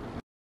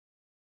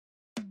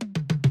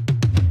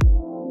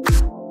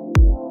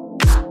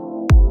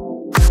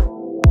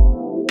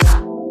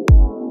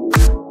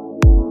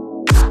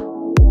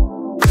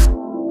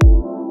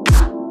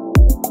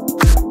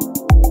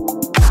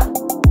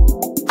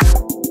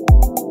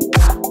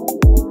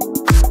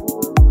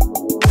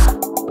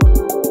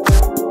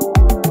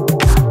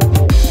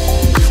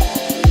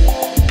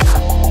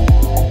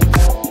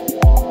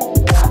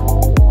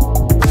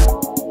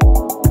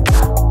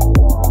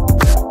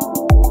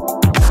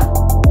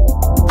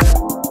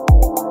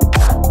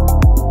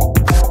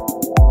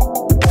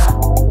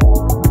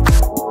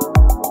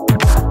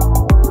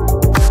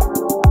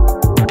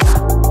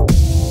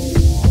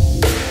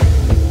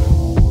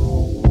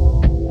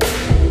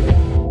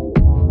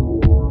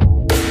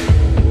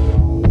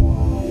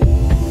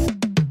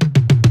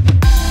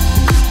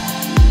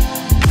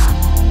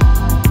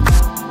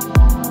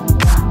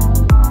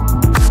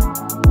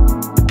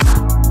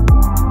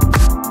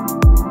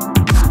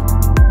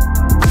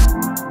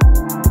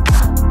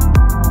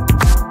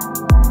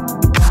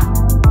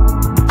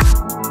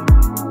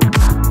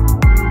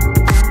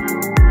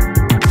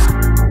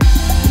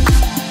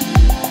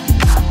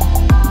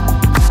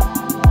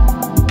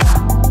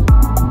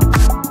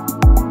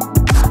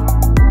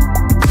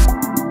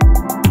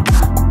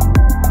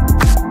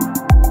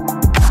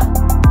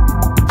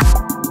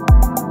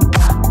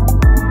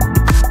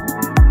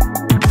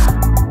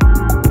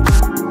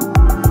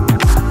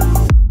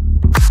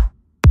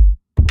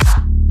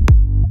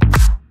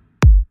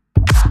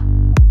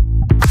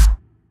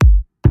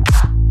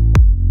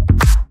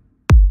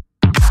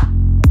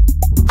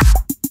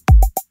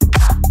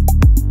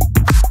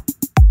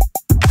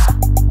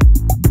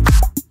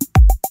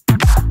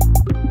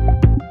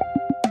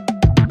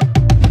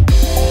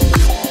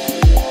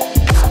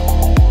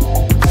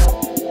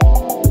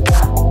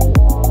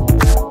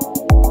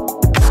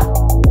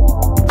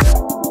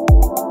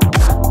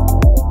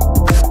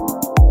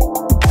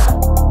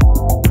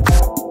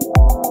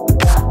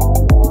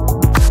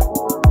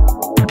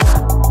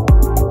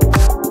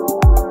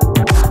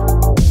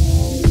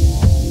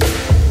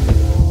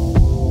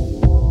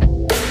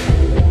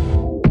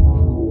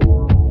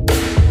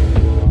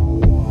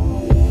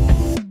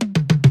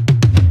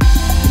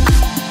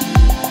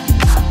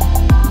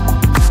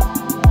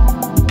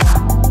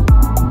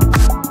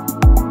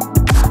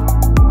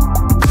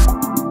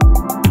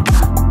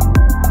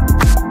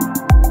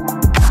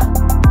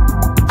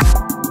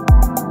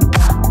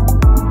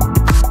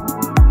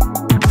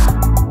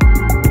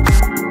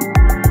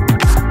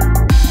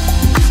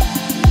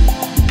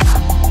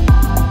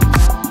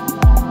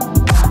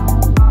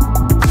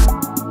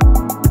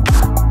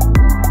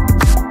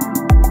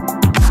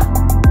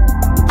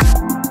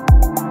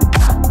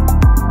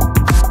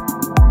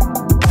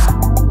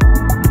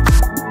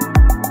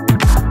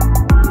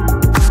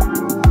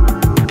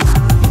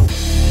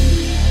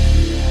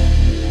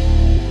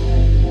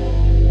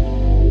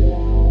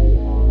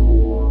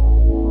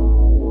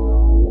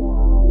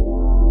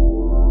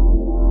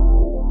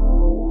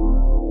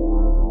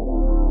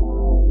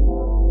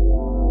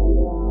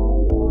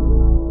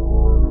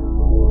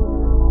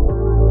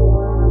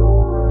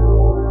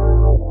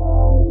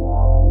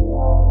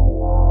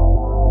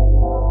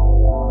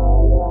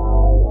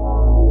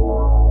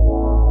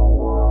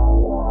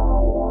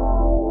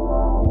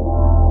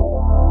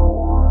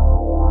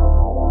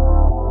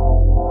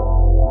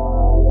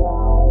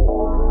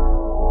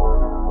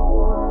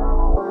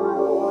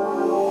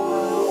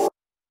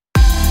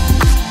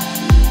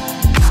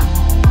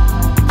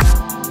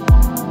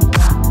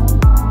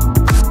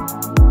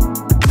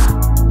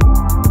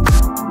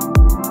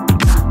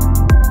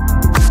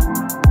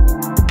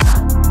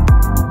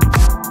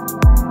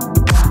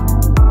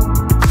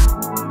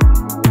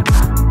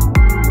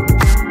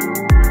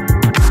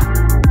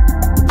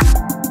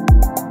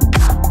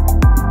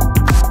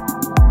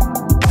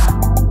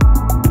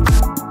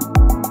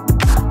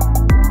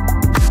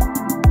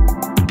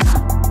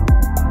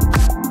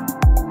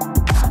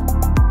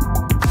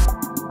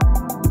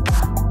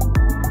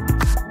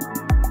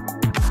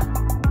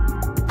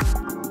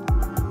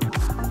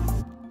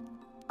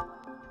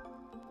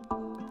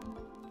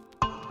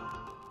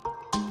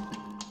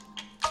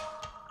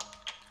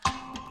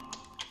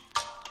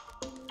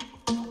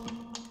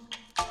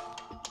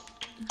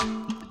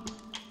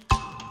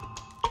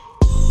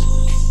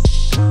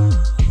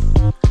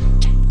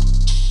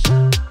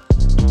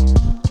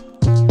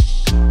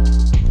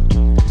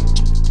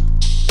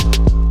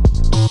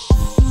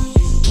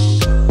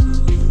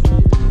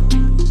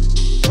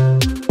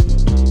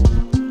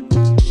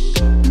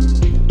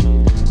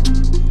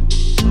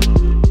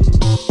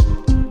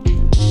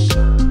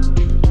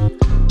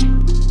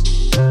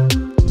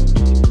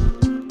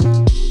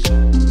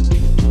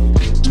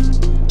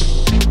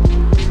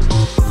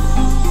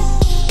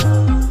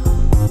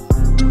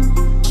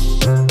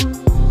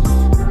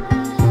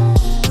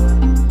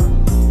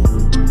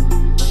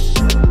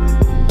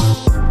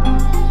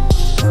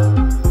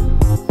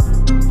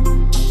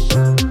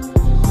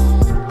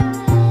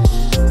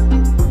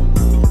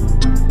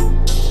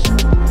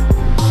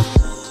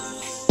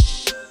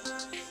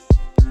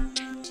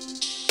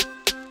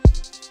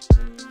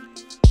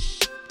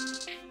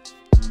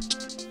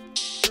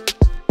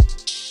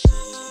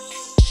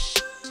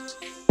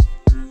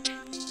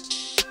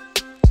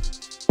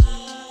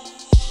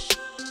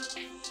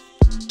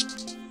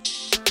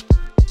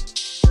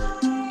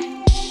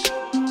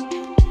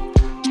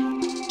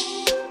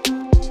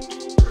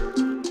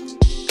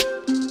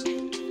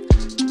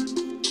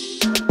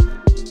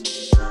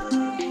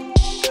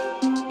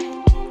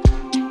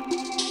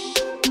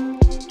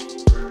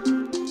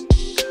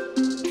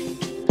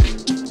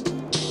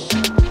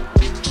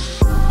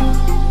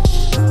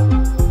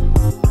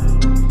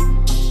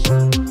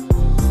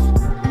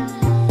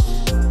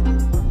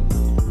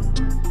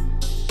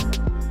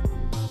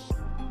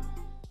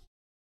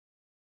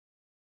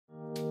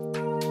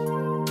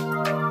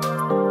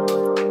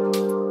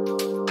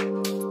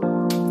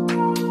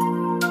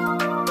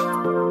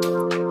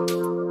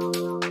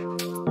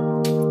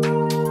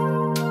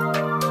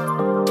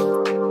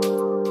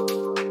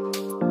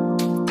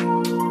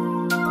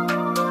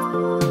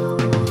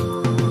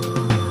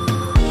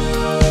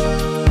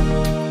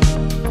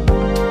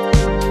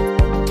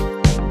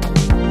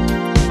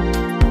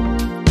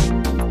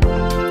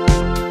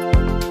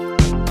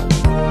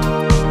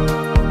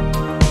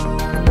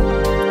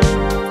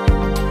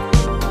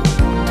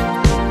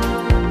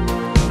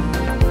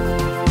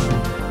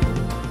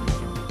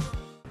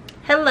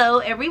 Hello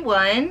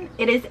everyone,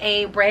 it is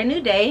a brand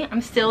new day.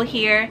 I'm still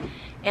here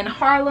in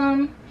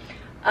Harlem.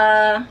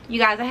 You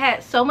guys, I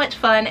had so much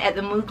fun at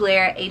the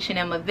Mugler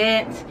H&M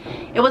event.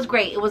 It was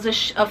great. It was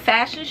a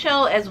fashion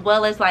show as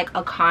well as like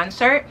a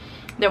concert.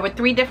 There were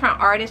 3 different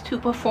artists who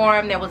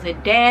performed. There was a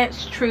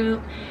dance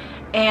troupe,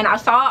 and I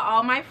saw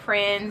all my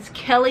friends,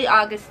 Kelly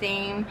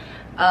Augustine,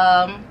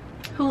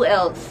 who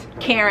else,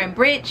 Karen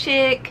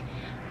Britchick,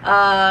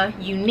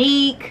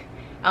 Unique,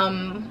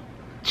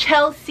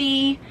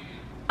 Chelsea,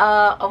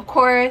 of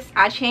course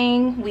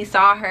Aching. We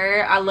saw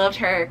her. I loved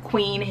her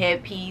queen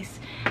headpiece.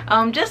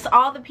 Just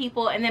all the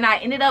people. And then I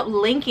ended up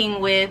linking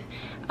with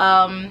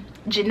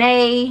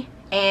Janae,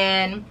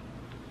 and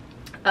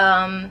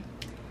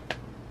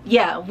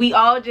yeah, we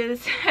all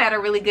just had a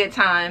really good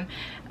time.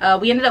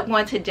 We ended up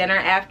going to dinner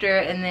after,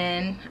 and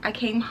then I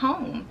came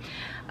home.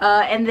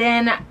 And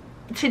then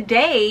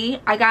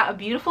today I got a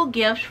beautiful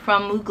gift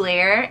from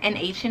Mugler and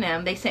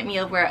H&M. They sent me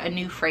over a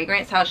new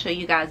fragrance. I'll show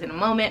you guys in a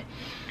moment.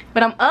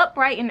 But I'm up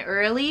bright and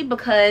early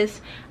because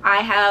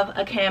I have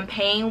a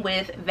campaign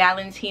with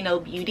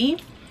Valentino Beauty.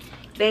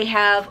 They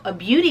have a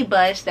beauty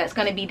bus that's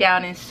going to be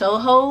down in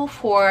Soho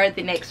for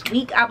the next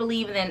week, I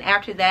believe. And then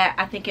after that,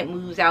 I think it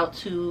moves out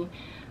to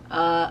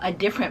a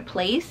different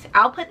place.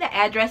 I'll put the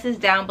addresses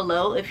down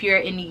below. If you're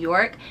in New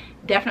York,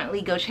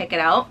 definitely go check it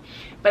out.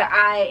 But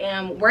I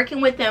am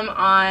working with them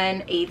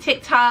on a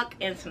TikTok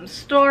and some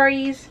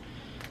stories,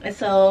 and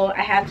so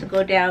I have to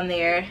go down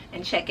there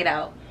and check it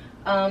out.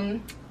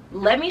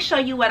 Let me show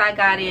you what I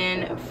got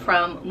in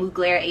from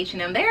Mugler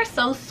H&M. They are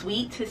so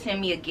sweet to send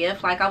me a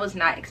gift. Like, I was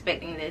not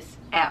expecting this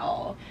at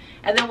all.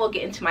 And then we'll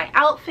get into my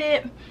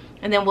outfit,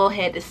 and then we'll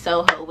head to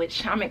Soho,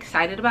 which I'm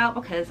excited about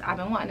because I've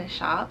been wanting to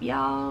shop,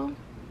 y'all.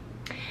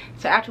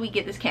 So after we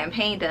get this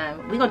campaign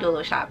done, we're gonna do a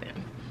little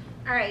shopping.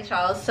 All right,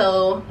 y'all,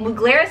 so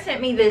Mugler sent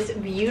me this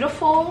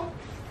beautiful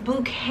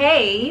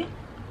bouquet,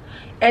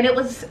 and it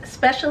was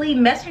specially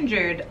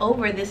messengered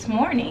over this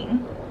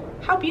morning.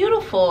 How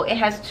beautiful. It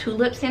has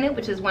tulips in it,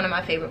 which is one of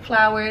my favorite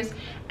flowers,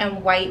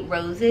 and white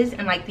roses,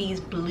 and like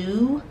these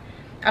blue,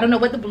 I don't know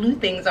what the blue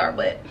things are,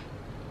 but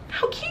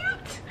how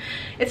cute.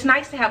 It's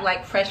nice to have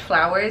like fresh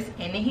flowers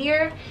in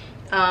here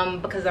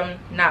because I'm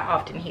not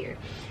often here.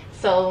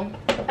 So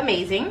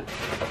amazing.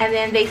 And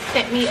then they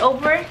sent me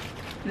over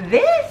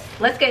this.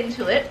 Let's get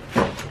into it.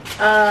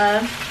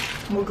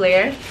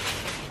 Mugler.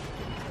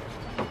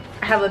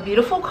 I have a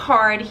beautiful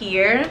card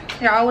here.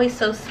 They're always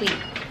so sweet.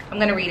 I'm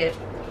gonna read it.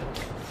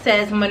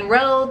 Says,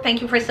 Monroe,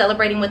 thank you for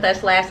celebrating with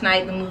us last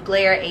night, the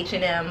Mugler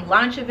H&M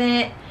launch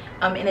event.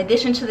 In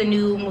addition to the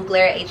new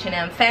Mugler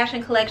H&M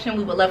fashion collection,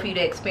 we would love for you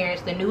to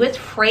experience the newest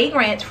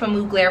fragrance from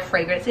Mugler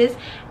Fragrances,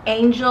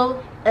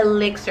 Angel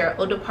Elixir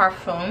Eau de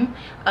Parfum.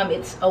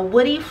 It's a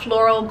woody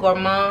floral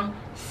gourmand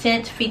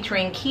scent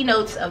featuring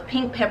keynotes of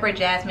pink pepper,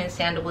 jasmine,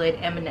 sandalwood,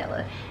 and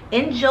vanilla.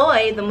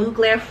 Enjoy the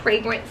Mugler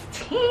fragrance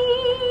team.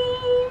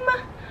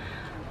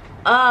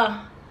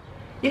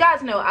 You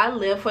guys know I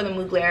live for the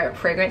Mugler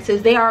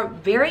fragrances. They are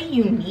very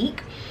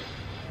unique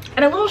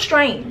and a little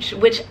strange,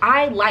 which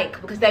I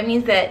like because that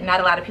means that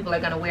not a lot of people are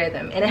going to wear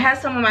them. And it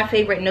has some of my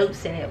favorite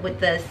notes in it with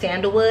the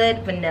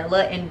sandalwood,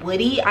 vanilla, and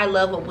woody. I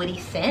love a woody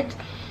scent.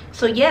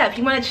 So yeah, if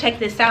you want to check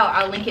this out,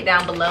 I'll link it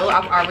down below.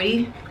 I've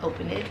already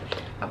opened it.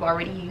 I've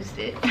already used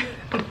it.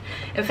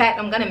 In fact,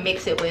 I'm going to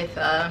mix it with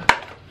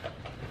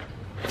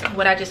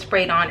what I just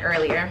sprayed on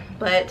earlier.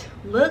 But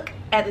look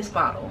at this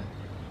bottle.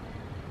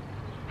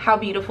 How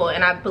beautiful.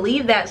 And I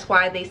believe that's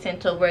why they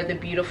sent over the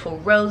beautiful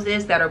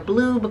roses that are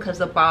blue, because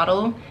the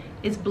bottle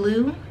is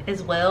blue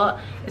as well.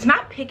 It's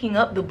not picking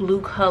up the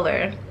blue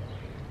color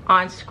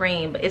on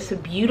screen, but it's a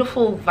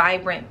beautiful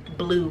vibrant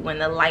blue when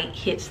the light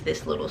hits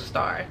this little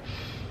star.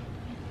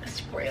 Let's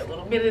spray a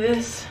little bit of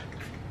this.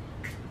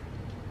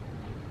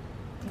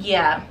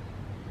 Yeah,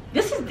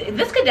 this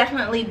could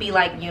definitely be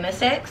like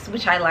unisex,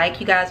 which I like.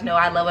 You guys know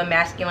I love a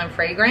masculine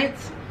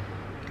fragrance.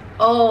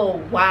 Oh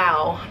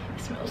wow,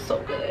 it smells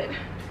so good.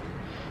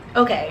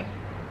 Okay,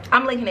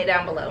 I'm linking it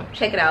down below.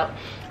 Check it out.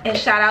 And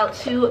shout out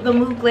to the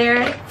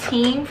Mugler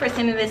team for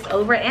sending this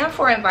over and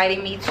for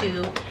inviting me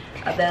to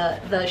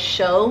the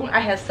show. I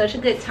had such a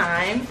good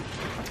time.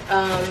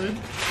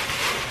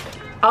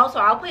 Also,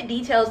 I'll put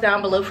details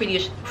down below for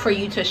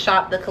you to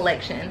shop the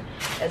collection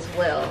as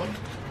well.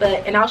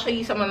 And I'll show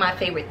you some of my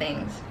favorite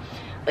things.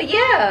 But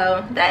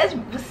yeah, that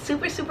is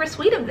super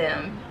sweet of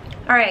them.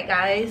 All right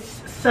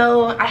guys,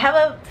 so I have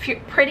a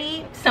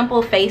pretty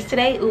simple face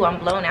today. Ooh, I'm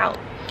blown out.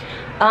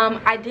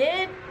 I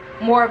did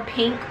more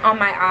pink on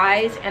my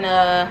eyes and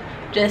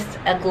just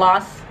a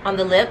gloss on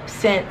the lips,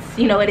 since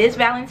you know it is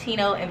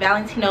Valentino, and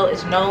Valentino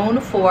is known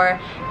for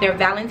their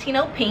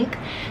Valentino pink.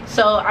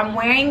 So I'm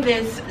wearing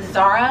this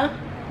Zara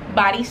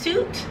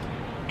bodysuit,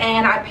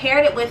 and I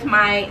paired it with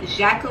my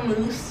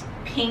Jacquemus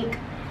pink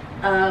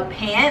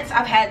pants.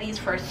 I've had these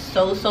for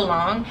so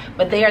long,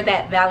 but they are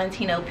that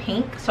Valentino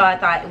pink, so I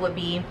thought it would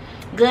be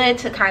good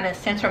to kind of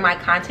center my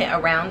content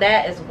around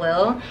that as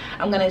well.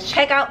 I'm gonna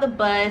check out the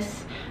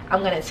bus.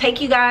 I'm gonna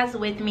take you guys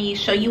with me,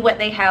 show you what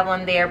they have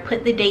on there,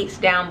 put the dates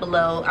down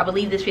below. I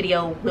believe this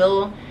video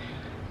will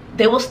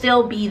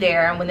still be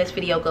there when this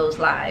video goes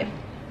live.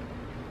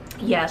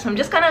 Yeah, so I'm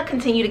just gonna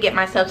continue to get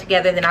myself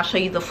together, then I'll show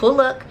you the full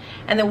look,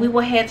 and then we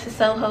will head to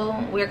Soho.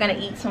 We're gonna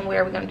eat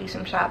somewhere, we're gonna do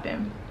some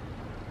shopping.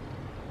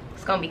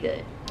 It's gonna be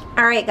good.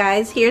 All right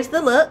guys, here's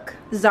the look.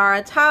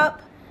 Zara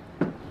top,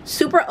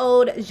 super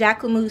old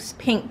Jacquemus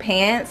pink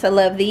pants. I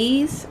love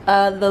these.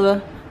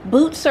 The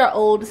boots are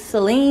old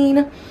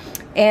Celine,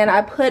 and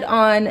I put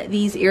on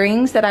these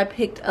earrings that I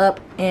picked up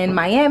in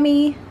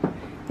Miami.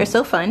 They're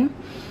so fun.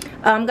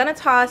 I'm gonna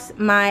toss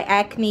my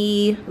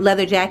Acne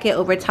leather jacket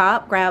over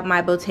top, grab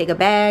my Bottega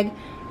bag,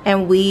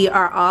 and we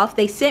are off.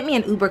 They sent me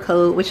an Uber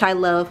code, which I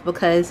love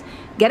because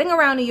getting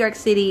around New York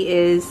City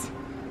is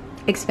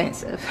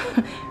expensive.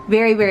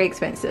 very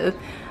expensive.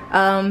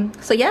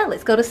 So yeah,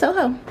 let's go to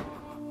Soho.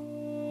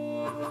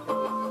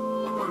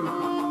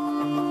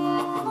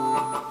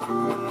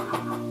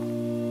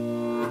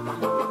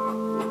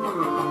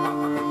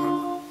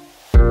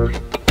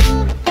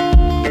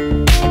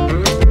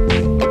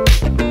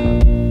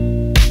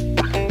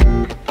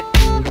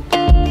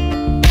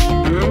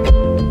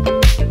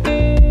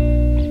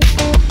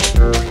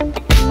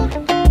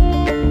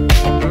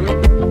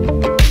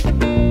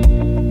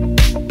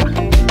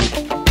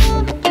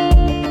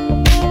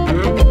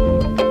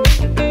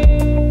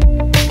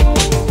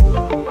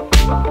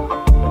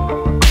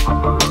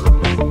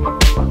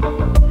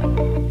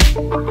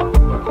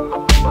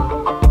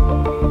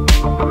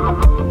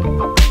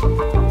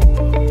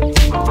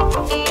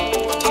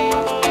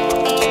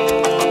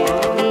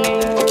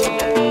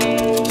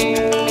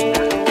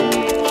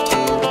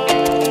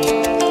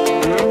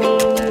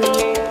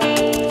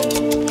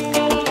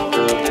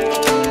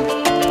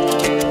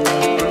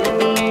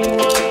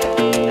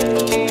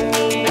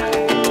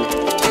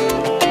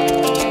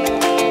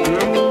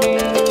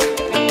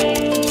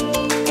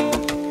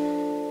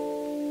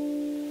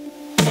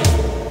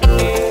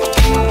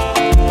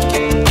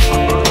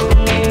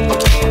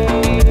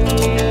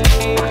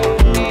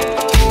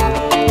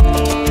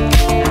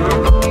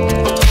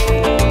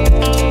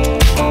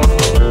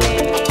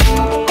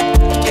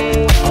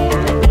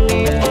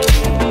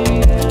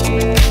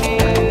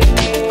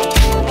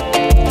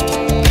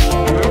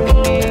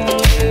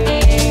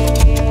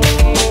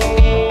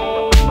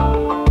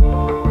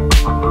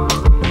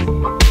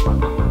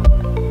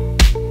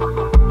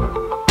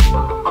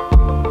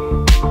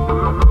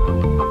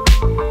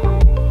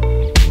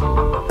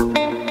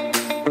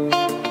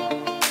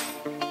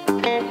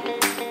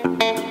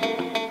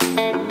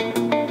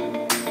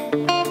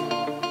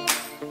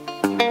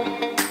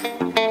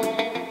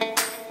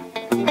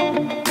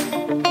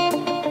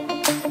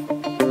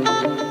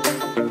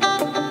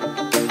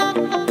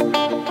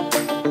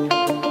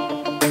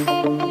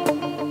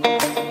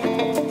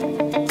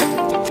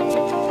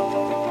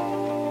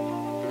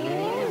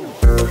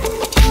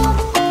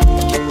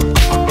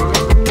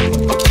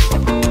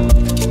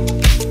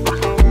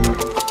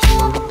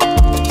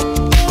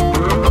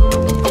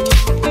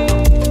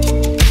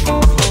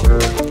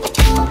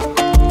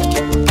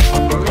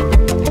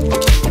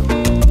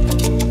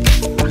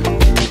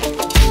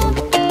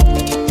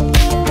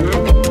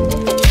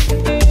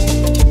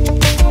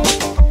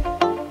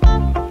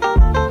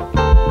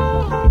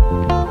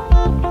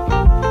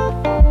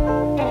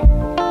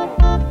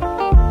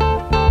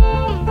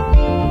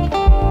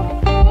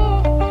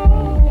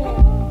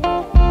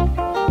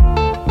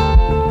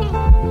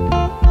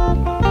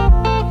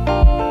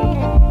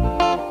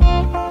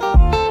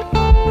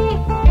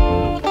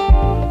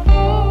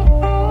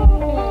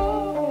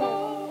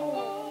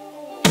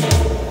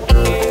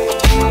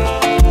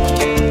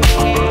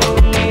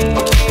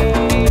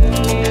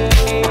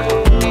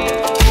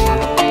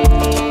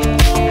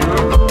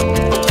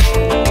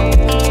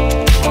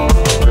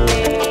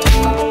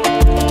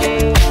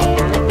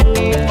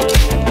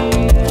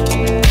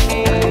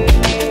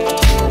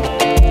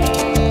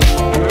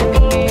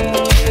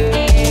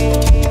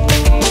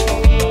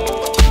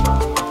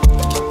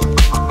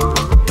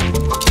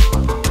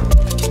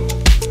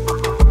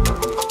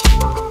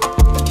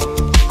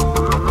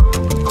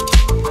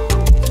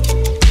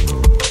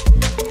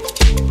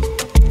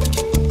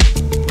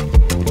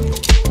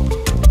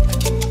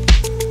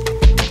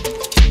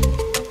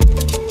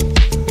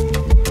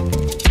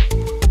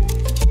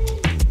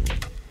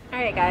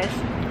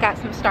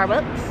 got some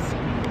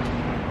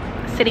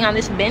Starbucks. Sitting on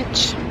this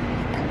bench.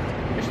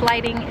 This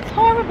lighting is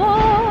horrible.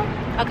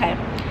 Okay,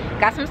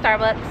 got some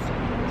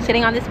Starbucks.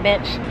 Sitting on this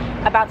bench.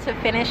 About to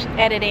finish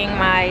editing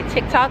my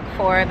TikTok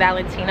for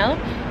Valentino.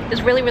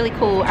 It's really, really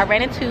cool. I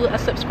ran into a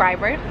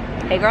subscriber.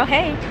 Hey girl,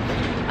 hey.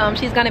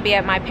 She's gonna be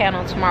at my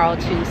panel tomorrow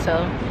too,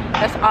 so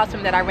that's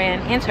awesome that I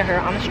ran into her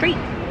on the street.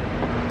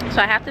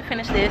 So I have to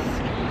finish this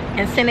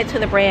and send it to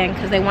the brand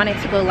because they want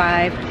it to go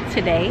live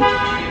today.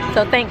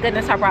 So thank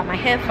goodness I brought my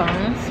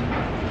headphones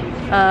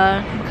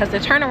because the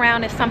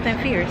turnaround is something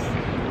fierce.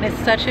 And it's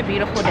such a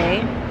beautiful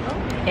day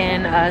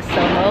in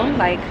Soho,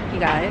 like you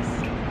guys,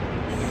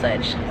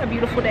 such a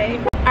beautiful day.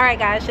 All right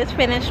guys, just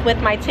finished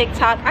with my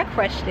TikTok. I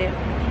crushed it,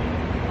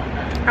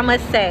 I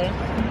must say.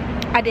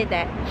 I did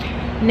that.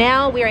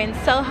 Now we're in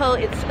Soho.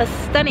 It's a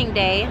stunning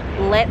day.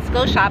 Let's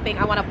go shopping.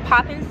 I want to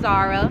pop in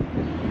Zara.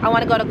 I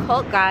want to go to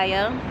Cult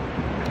Gaia.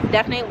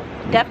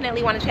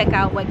 Definitely want to check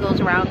out what goes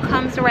around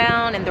comes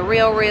around and the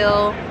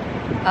real.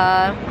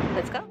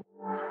 Let's go.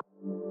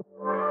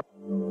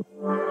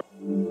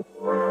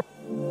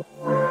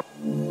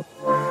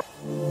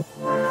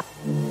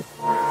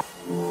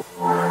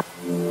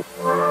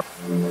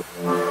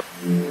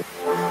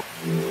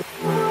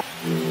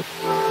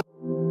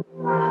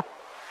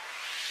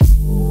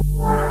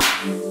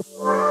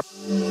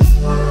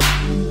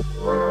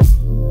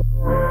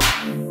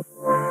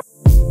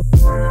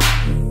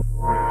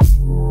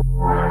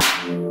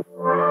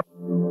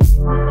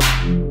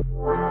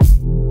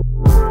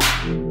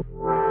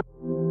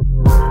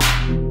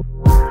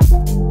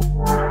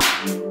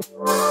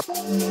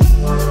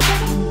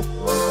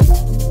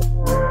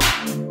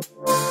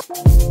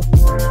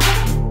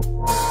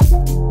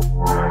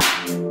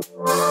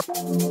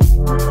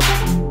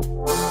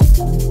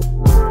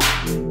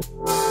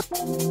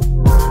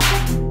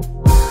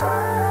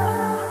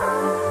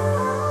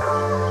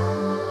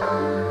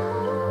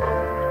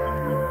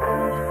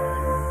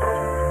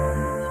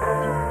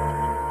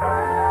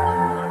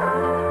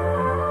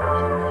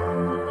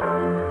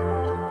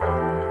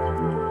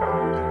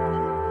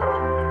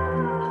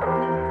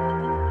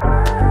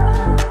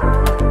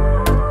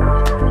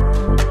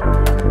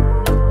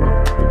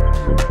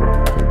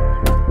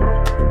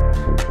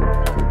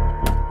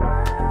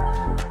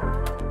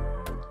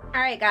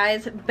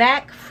 Guys,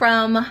 back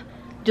from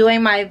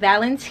doing my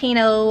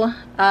Valentino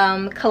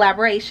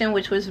collaboration,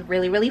 which was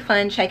really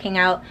fun, checking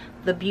out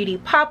the beauty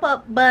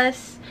pop-up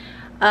bus.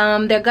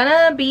 They're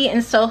gonna be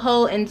in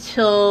Soho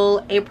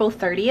until April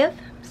 30th,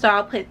 so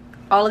I'll put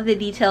all of the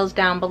details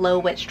down below,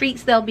 what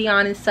streets they'll be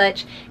on and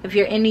such. If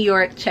you're in New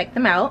York, check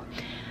them out.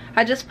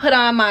 I just put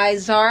on my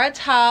Zara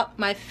top,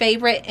 my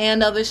favorite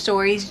And Other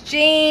Stories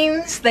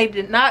jeans. They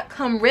did not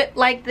come ripped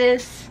like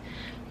this.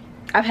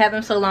 I've had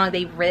them so long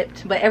they've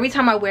ripped, but every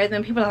time I wear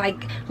them, people are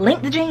like,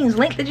 link the jeans,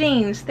 link the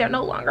jeans. They're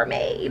no longer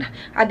made.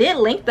 I did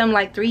link them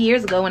like 3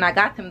 years ago when I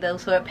got them though,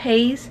 so it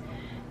pays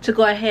to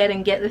go ahead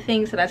and get the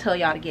things that I tell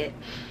y'all to get.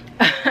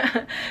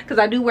 Because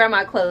I do wear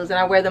my clothes and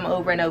I wear them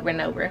over and over and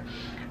over.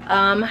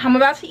 I'm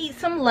about to eat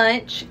some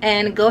lunch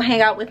and go hang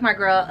out with my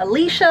girl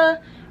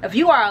Alicia. If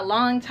you are a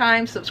long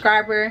time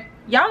subscriber,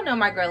 y'all know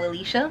my girl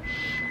Alicia.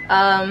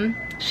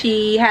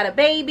 She had a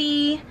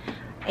baby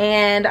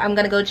and I'm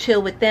gonna go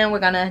chill with them. We're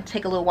gonna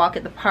take a little walk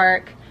at the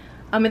park,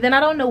 and then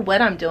I don't know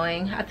what I'm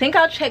doing. I think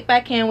I'll check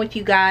back in with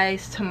you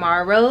guys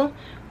tomorrow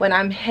when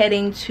I'm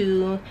heading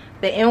to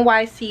the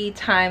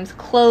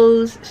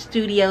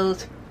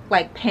NYCxSTUDIOS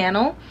like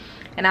panel,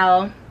 and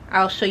I'll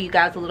show you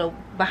guys a little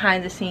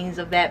behind the scenes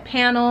of that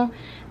panel.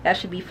 That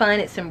should be fun.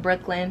 It's in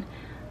Brooklyn.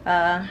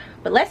 But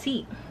let's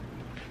eat.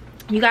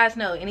 You guys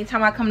know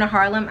anytime I come to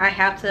Harlem, I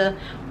have to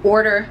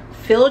order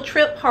Field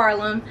Trip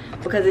Harlem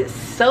because it's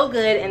so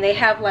good, and they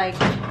have like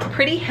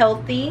pretty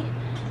healthy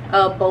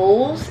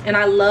bowls, and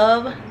I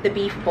love the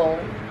beef bowl.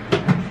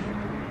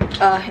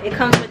 It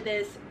comes with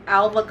this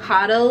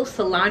avocado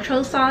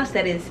cilantro sauce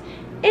that is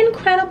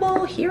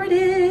incredible. Here it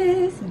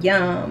is.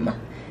 Yum.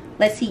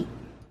 Let's eat.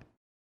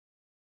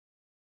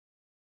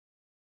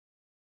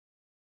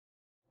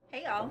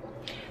 Hey y'all.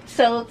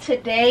 So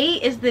today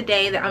is the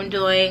day that I'm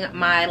doing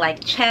my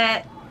like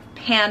chat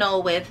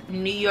panel with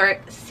New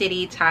York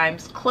City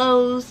Times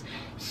Clothes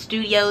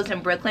Studios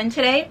in Brooklyn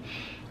today.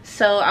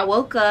 So I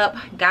woke up,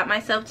 got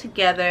myself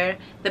together.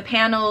 The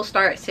panel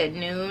starts at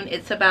noon.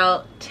 It's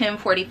about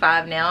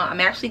 10:45 now. I'm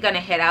actually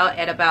gonna head out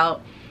at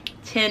about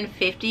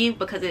 10:50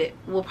 because it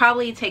will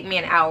probably take me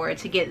an hour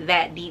to get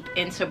that deep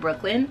into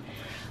Brooklyn.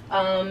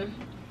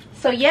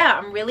 So yeah,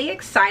 I'm really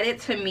excited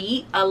to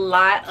meet a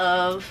lot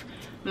of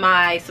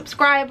my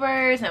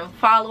subscribers and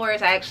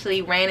followers. I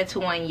actually ran into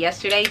one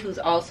yesterday who's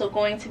also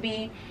going to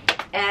be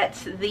at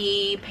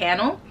the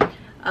panel.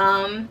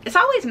 It's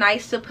always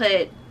nice to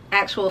put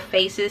actual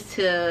faces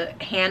to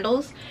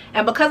handles,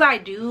 and because I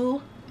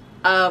do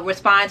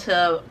respond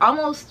to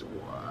almost,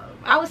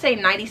 I would say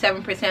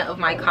 97% of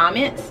my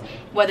comments,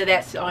 whether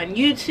that's on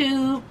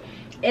YouTube,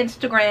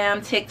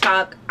 Instagram,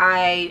 TikTok,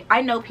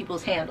 I know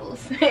people's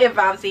handles if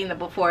I've seen them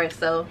before.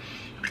 So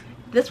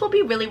this will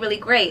be really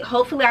great.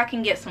 Hopefully I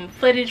can get some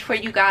footage for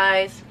you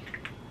guys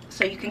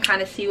so you can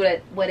kind of see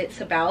what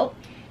it's about.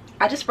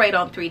 I just sprayed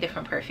on 3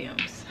 different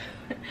perfumes.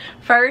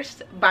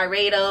 First,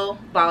 Byredo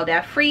Ball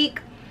Dat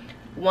Freak,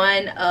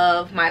 one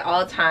of my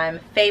all-time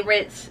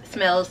favorites,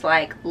 smells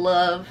like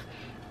love.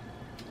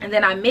 And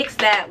then I mixed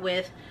that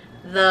with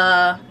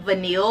the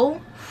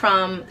Vanille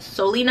from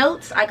Soli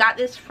Notes. I got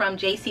this from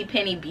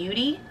JCPenney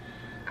Beauty.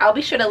 I'll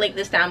be sure to link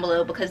this down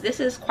below because this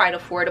is quite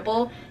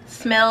affordable.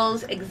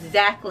 Smells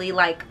exactly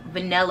like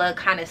vanilla,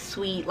 kind of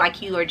sweet,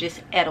 like you are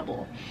just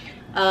edible.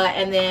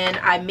 And then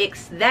I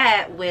mixed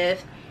that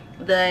with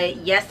the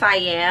Yes I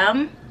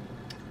Am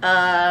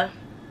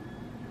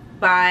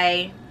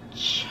by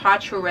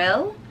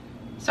Chatrell.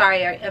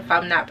 Sorry if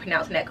I'm not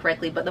pronouncing that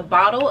correctly, but the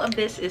bottle of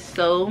this is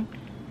so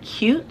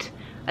cute.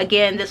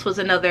 Again, this was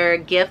another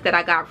gift that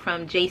I got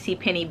from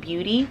JCPenney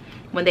Beauty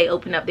when they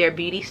opened up their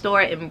beauty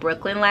store in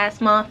Brooklyn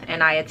last month,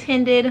 and I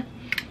attended.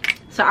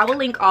 So I will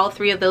link all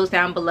 3 of those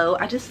down below.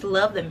 I just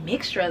love the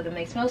mixture of them.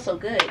 They smell so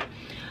good.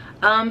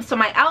 So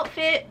my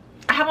outfit,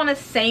 I have on the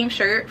same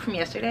shirt from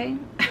yesterday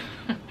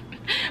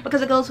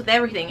because it goes with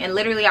everything. And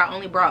literally I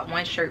only brought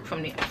 1 shirt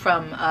from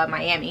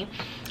Miami.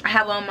 I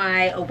have on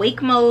my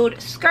Awake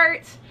Mode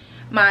skirt,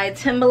 my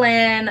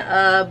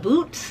Timberland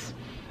boots,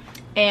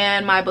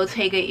 and my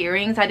Bottega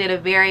earrings. I did a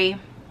very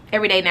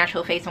everyday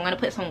natural face. I'm going to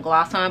put some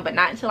gloss on, but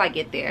not until I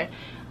get there.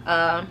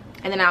 And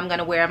then I'm going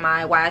to wear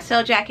my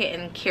YSL jacket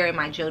and carry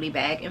my Jody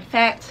bag. In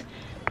fact,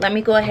 let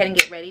me go ahead and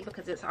get ready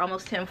because it's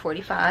almost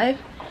 10:45.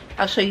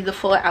 I'll show you the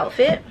full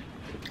outfit,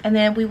 and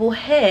then we will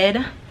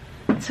head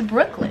to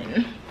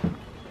Brooklyn.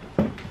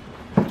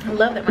 I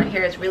love that my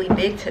hair is really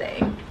big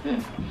today.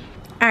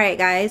 All right,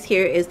 guys,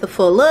 here is the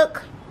full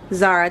look.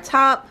 Zara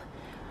top,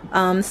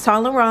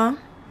 Saint Laurent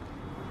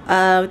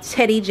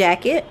teddy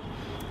jacket,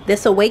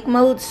 this Awake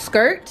Mode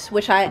skirt,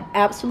 which I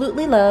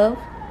absolutely love.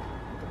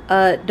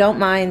 Don't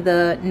mind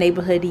the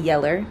neighborhood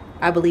yeller.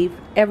 I believe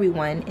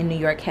everyone in New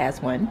York has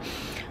one.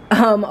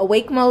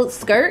 Awake Mode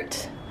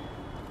skirt,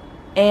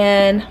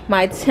 and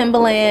my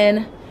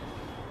Timberland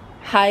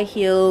high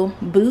heel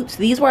boots.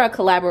 These were a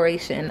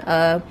collaboration.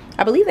 I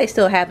believe they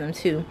still have them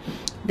too.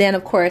 Then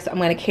of course I'm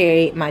going to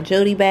carry my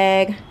Jody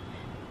bag,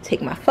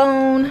 take my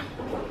phone.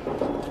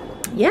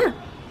 Yeah,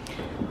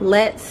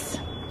 let's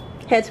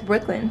head to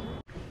Brooklyn.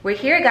 We're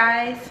here,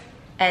 guys,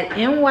 at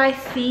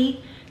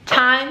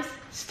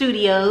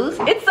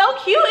NYCxSTUDIOS. It's so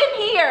cute in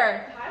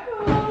here. Hi,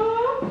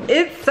 boo.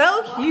 It's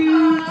so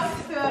cute.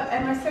 Welcome to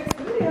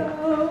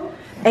NYCxSTUDIOS.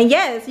 And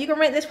yes, you can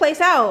rent this place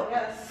out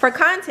for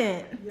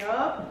content.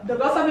 Yup. The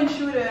girls have been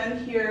shooting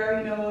here.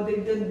 You know,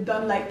 they've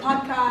done like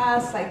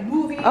podcasts, like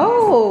movies.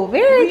 Oh,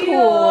 very videos.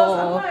 cool.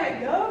 I'm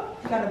like,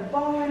 yup. Got a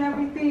bow and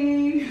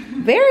everything.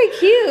 Very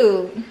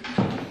cute.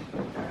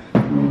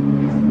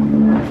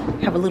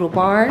 Have a little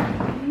bar.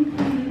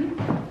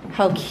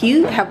 How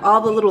cute. Have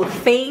all the little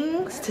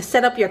things to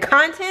set up your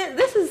content.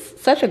 This is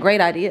such a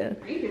great idea.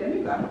 Let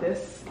me grab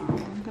this.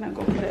 I'm gonna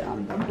go put it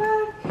on the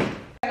back.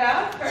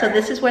 So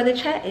this is where the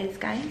chat is,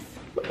 guys.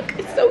 Look,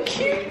 it's so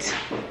cute.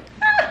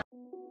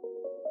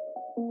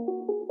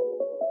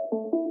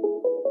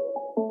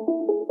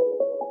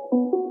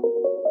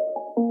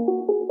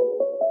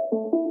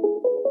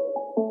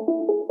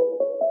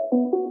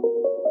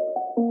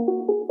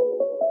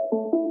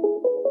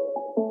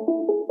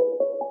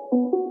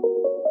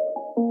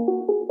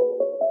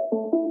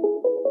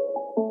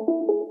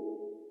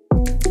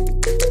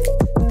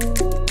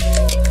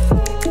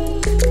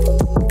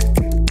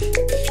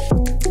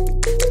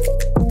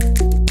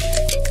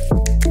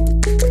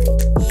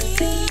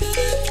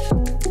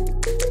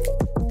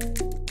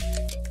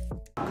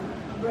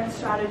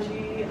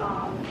 Strategy,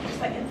 just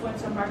like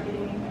influencer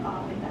marketing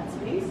in that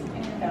space.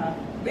 And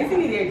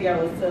basically the idea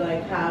was to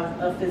like have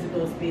a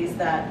physical space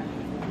that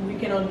we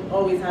can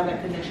always have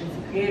that connection to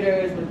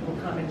creators, when people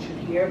come and shoot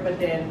here, but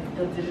then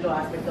the digital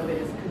aspect of it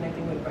is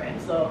connecting with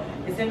brands. So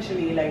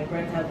essentially, like,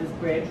 brands have this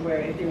bridge where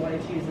if they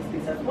wanted to use the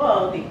space as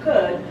well, they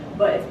could,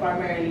 but it's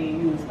primarily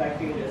used by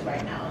creators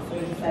right now. So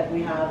it's just like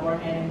we have our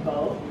hand in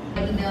both.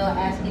 An email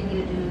asking me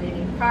to do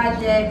any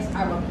projects.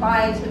 I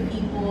reply to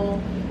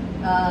people.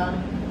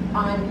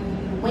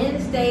 On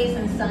Wednesdays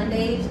and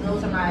Sundays,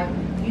 those are my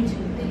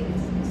YouTube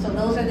days. So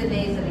those are the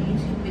days that a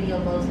YouTube video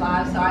goes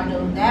live. So I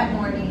know that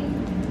morning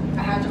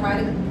I have to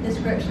write a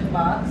description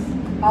box.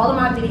 All of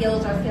my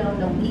videos are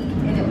filmed a week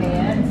in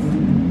advance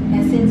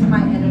and sent to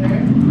my editor.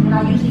 And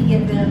I usually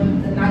get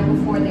them the night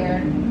before they're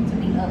to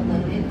be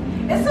uploaded.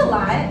 It's a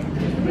lot,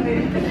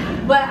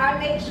 but I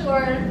make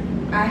sure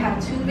I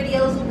have 2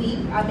 videos a week.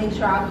 I make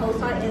sure I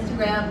post on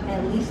Instagram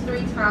at least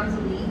 3 times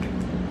a week.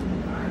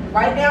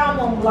 Right now I'm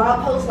on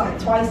blog posts like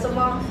twice a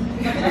month.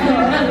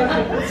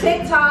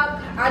 TikTok,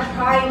 I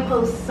try and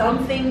post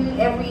something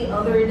every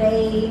other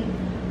day.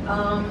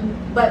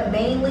 But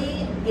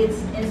mainly it's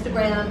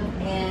Instagram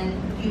and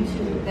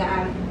YouTube that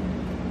I'm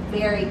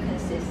very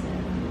consistent.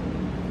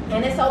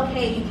 And it's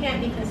okay, you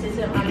can't be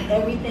consistent on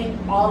everything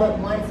all at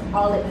once,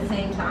 all at the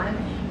same time.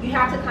 You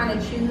have to kind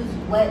of choose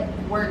what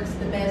works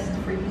the best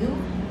for you.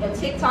 If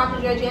TikTok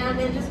is your jam,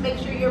 then just make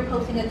sure you're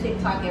posting a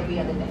TikTok every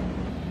other day.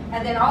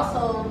 And then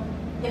also,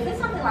 if it's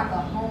something like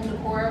a home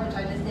decor, which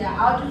I just did,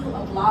 I'll do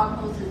a blog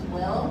post as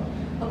well,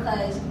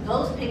 because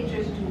those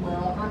pictures do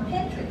well on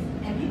Pinterest.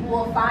 And people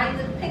will find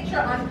the picture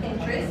on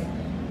Pinterest,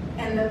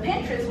 and the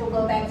Pinterest will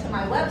go back to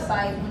my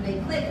website when they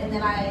click, and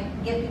then I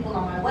get people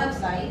on my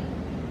website.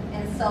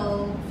 And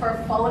so for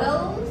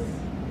photos,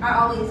 I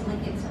always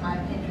link it to my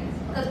Pinterest,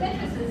 because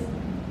Pinterest is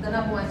the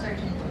 #1 search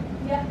engine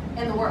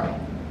in the world,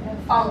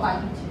 followed by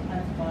YouTube.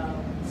 That's wild.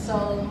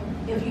 So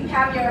if you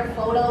have your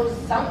photos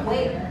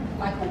somewhere,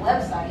 like a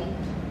website,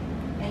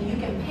 and you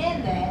can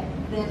pin that,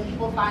 then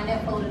people find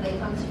that photo, they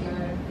come to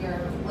your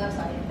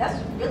website. That's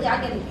really, I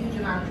get a huge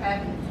amount of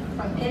traffic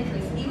from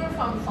Pinterest, even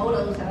from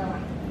photos that are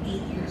like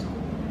 8 years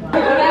old.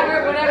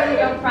 Whatever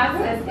your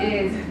process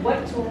is,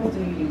 what tools do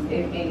you use,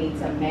 if any,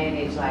 to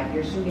manage like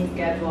your shooting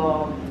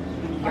schedule,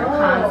 your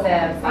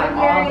concepts, like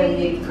all the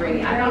nitty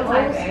gritty? I know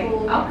type A.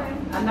 Okay.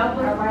 I know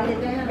what. I write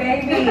it down.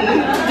 Baby.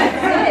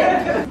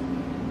 That's it.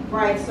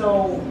 Right,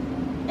 so,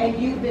 and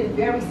you've been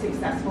very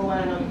successful,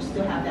 and I know you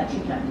still have that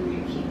trajectory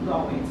to keep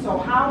going. So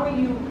how do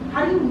you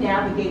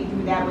navigate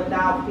through that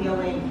without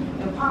feeling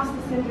imposter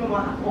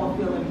syndrome or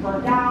feeling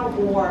burnt out,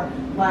 or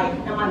like,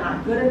 am I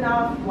not good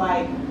enough?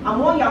 Like,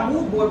 I'm on your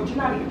mood board, but you're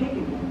not even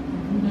picking me.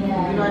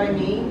 Yeah. You know what I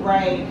mean?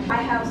 Right.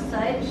 I have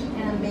such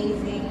an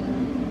amazing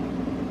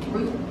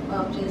group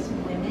of just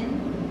women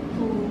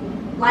who,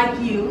 like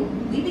you,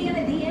 we be in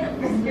the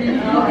DMs,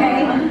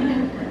 okay?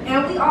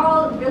 And we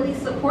all really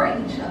support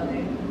each other.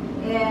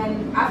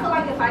 And I feel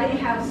like if I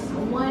didn't have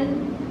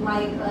someone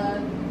like a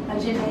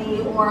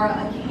Janae or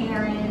a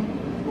Karen,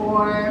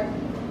 or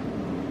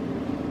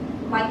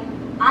like,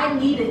 I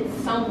needed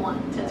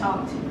someone to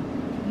talk to.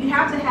 You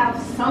have to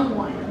have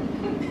someone.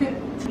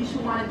 You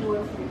should want to do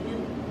it for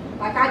you.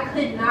 Like, I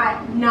could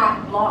not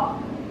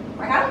blog.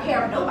 Like, I don't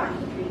care if nobody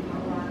is reading my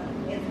blog.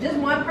 If just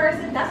one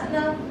person, that's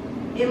enough.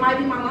 It might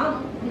be my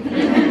mama.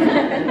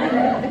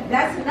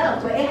 That's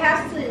enough. But it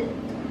has to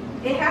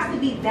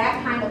be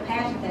that kind of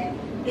passion that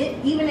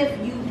even if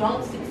you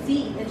don't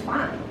succeed, it's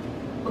fine,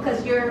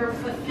 because you're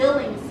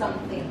fulfilling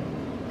something.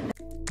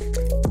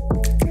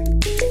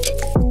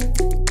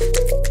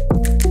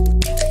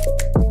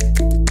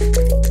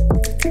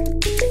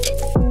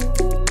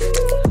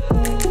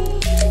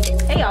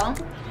 Hey y'all,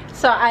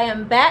 so I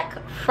am back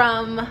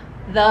from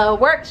the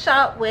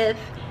workshop with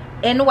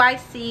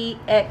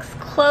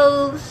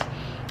NYCxSTUDIOS,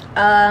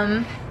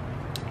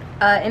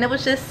 and it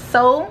was just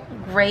so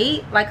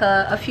great. Like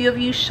a few of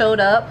you showed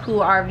up who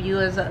are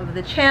viewers of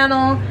the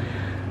channel,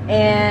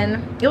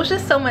 and it was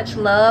just so much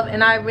love,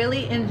 and I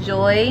really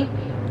enjoy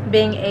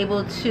being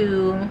able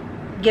to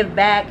give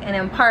back and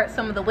impart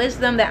some of the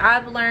wisdom that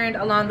I've learned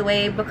along the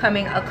way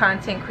becoming a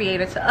content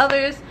creator to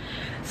others.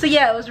 So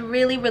yeah, it was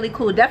really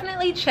cool.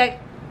 Definitely check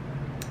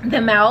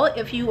them out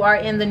if you are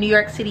in the New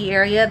York City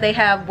area. They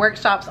have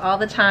workshops all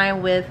the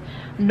time with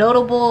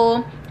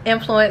notable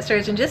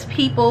influencers and just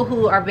people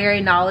who are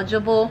very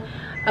knowledgeable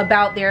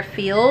about their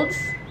fields.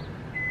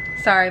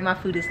 Sorry, my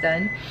food is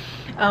done.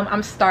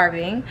 I'm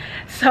starving,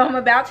 so I'm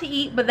about to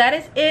eat, but that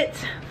is it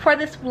for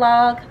this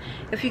vlog.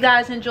 If you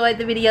guys enjoyed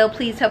the video,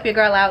 please help your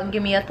girl out and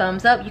give me a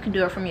thumbs up. You can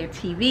do it from your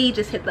TV.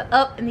 Just hit the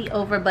up and the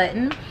over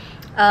button.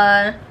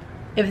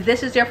 If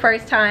this is your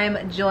first time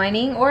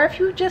joining, or if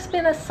you've just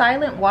been a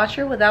silent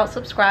watcher without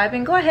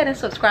subscribing, go ahead and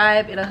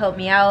subscribe. It'll help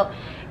me out.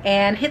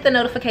 And hit the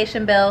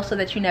notification bell so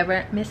that you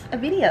never miss a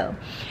video.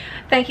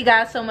 Thank you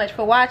guys so much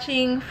for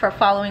watching, for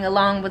following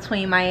along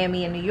between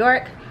Miami and New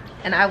York,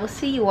 and I will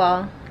see you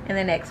all in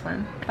the next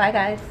one. Bye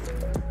guys.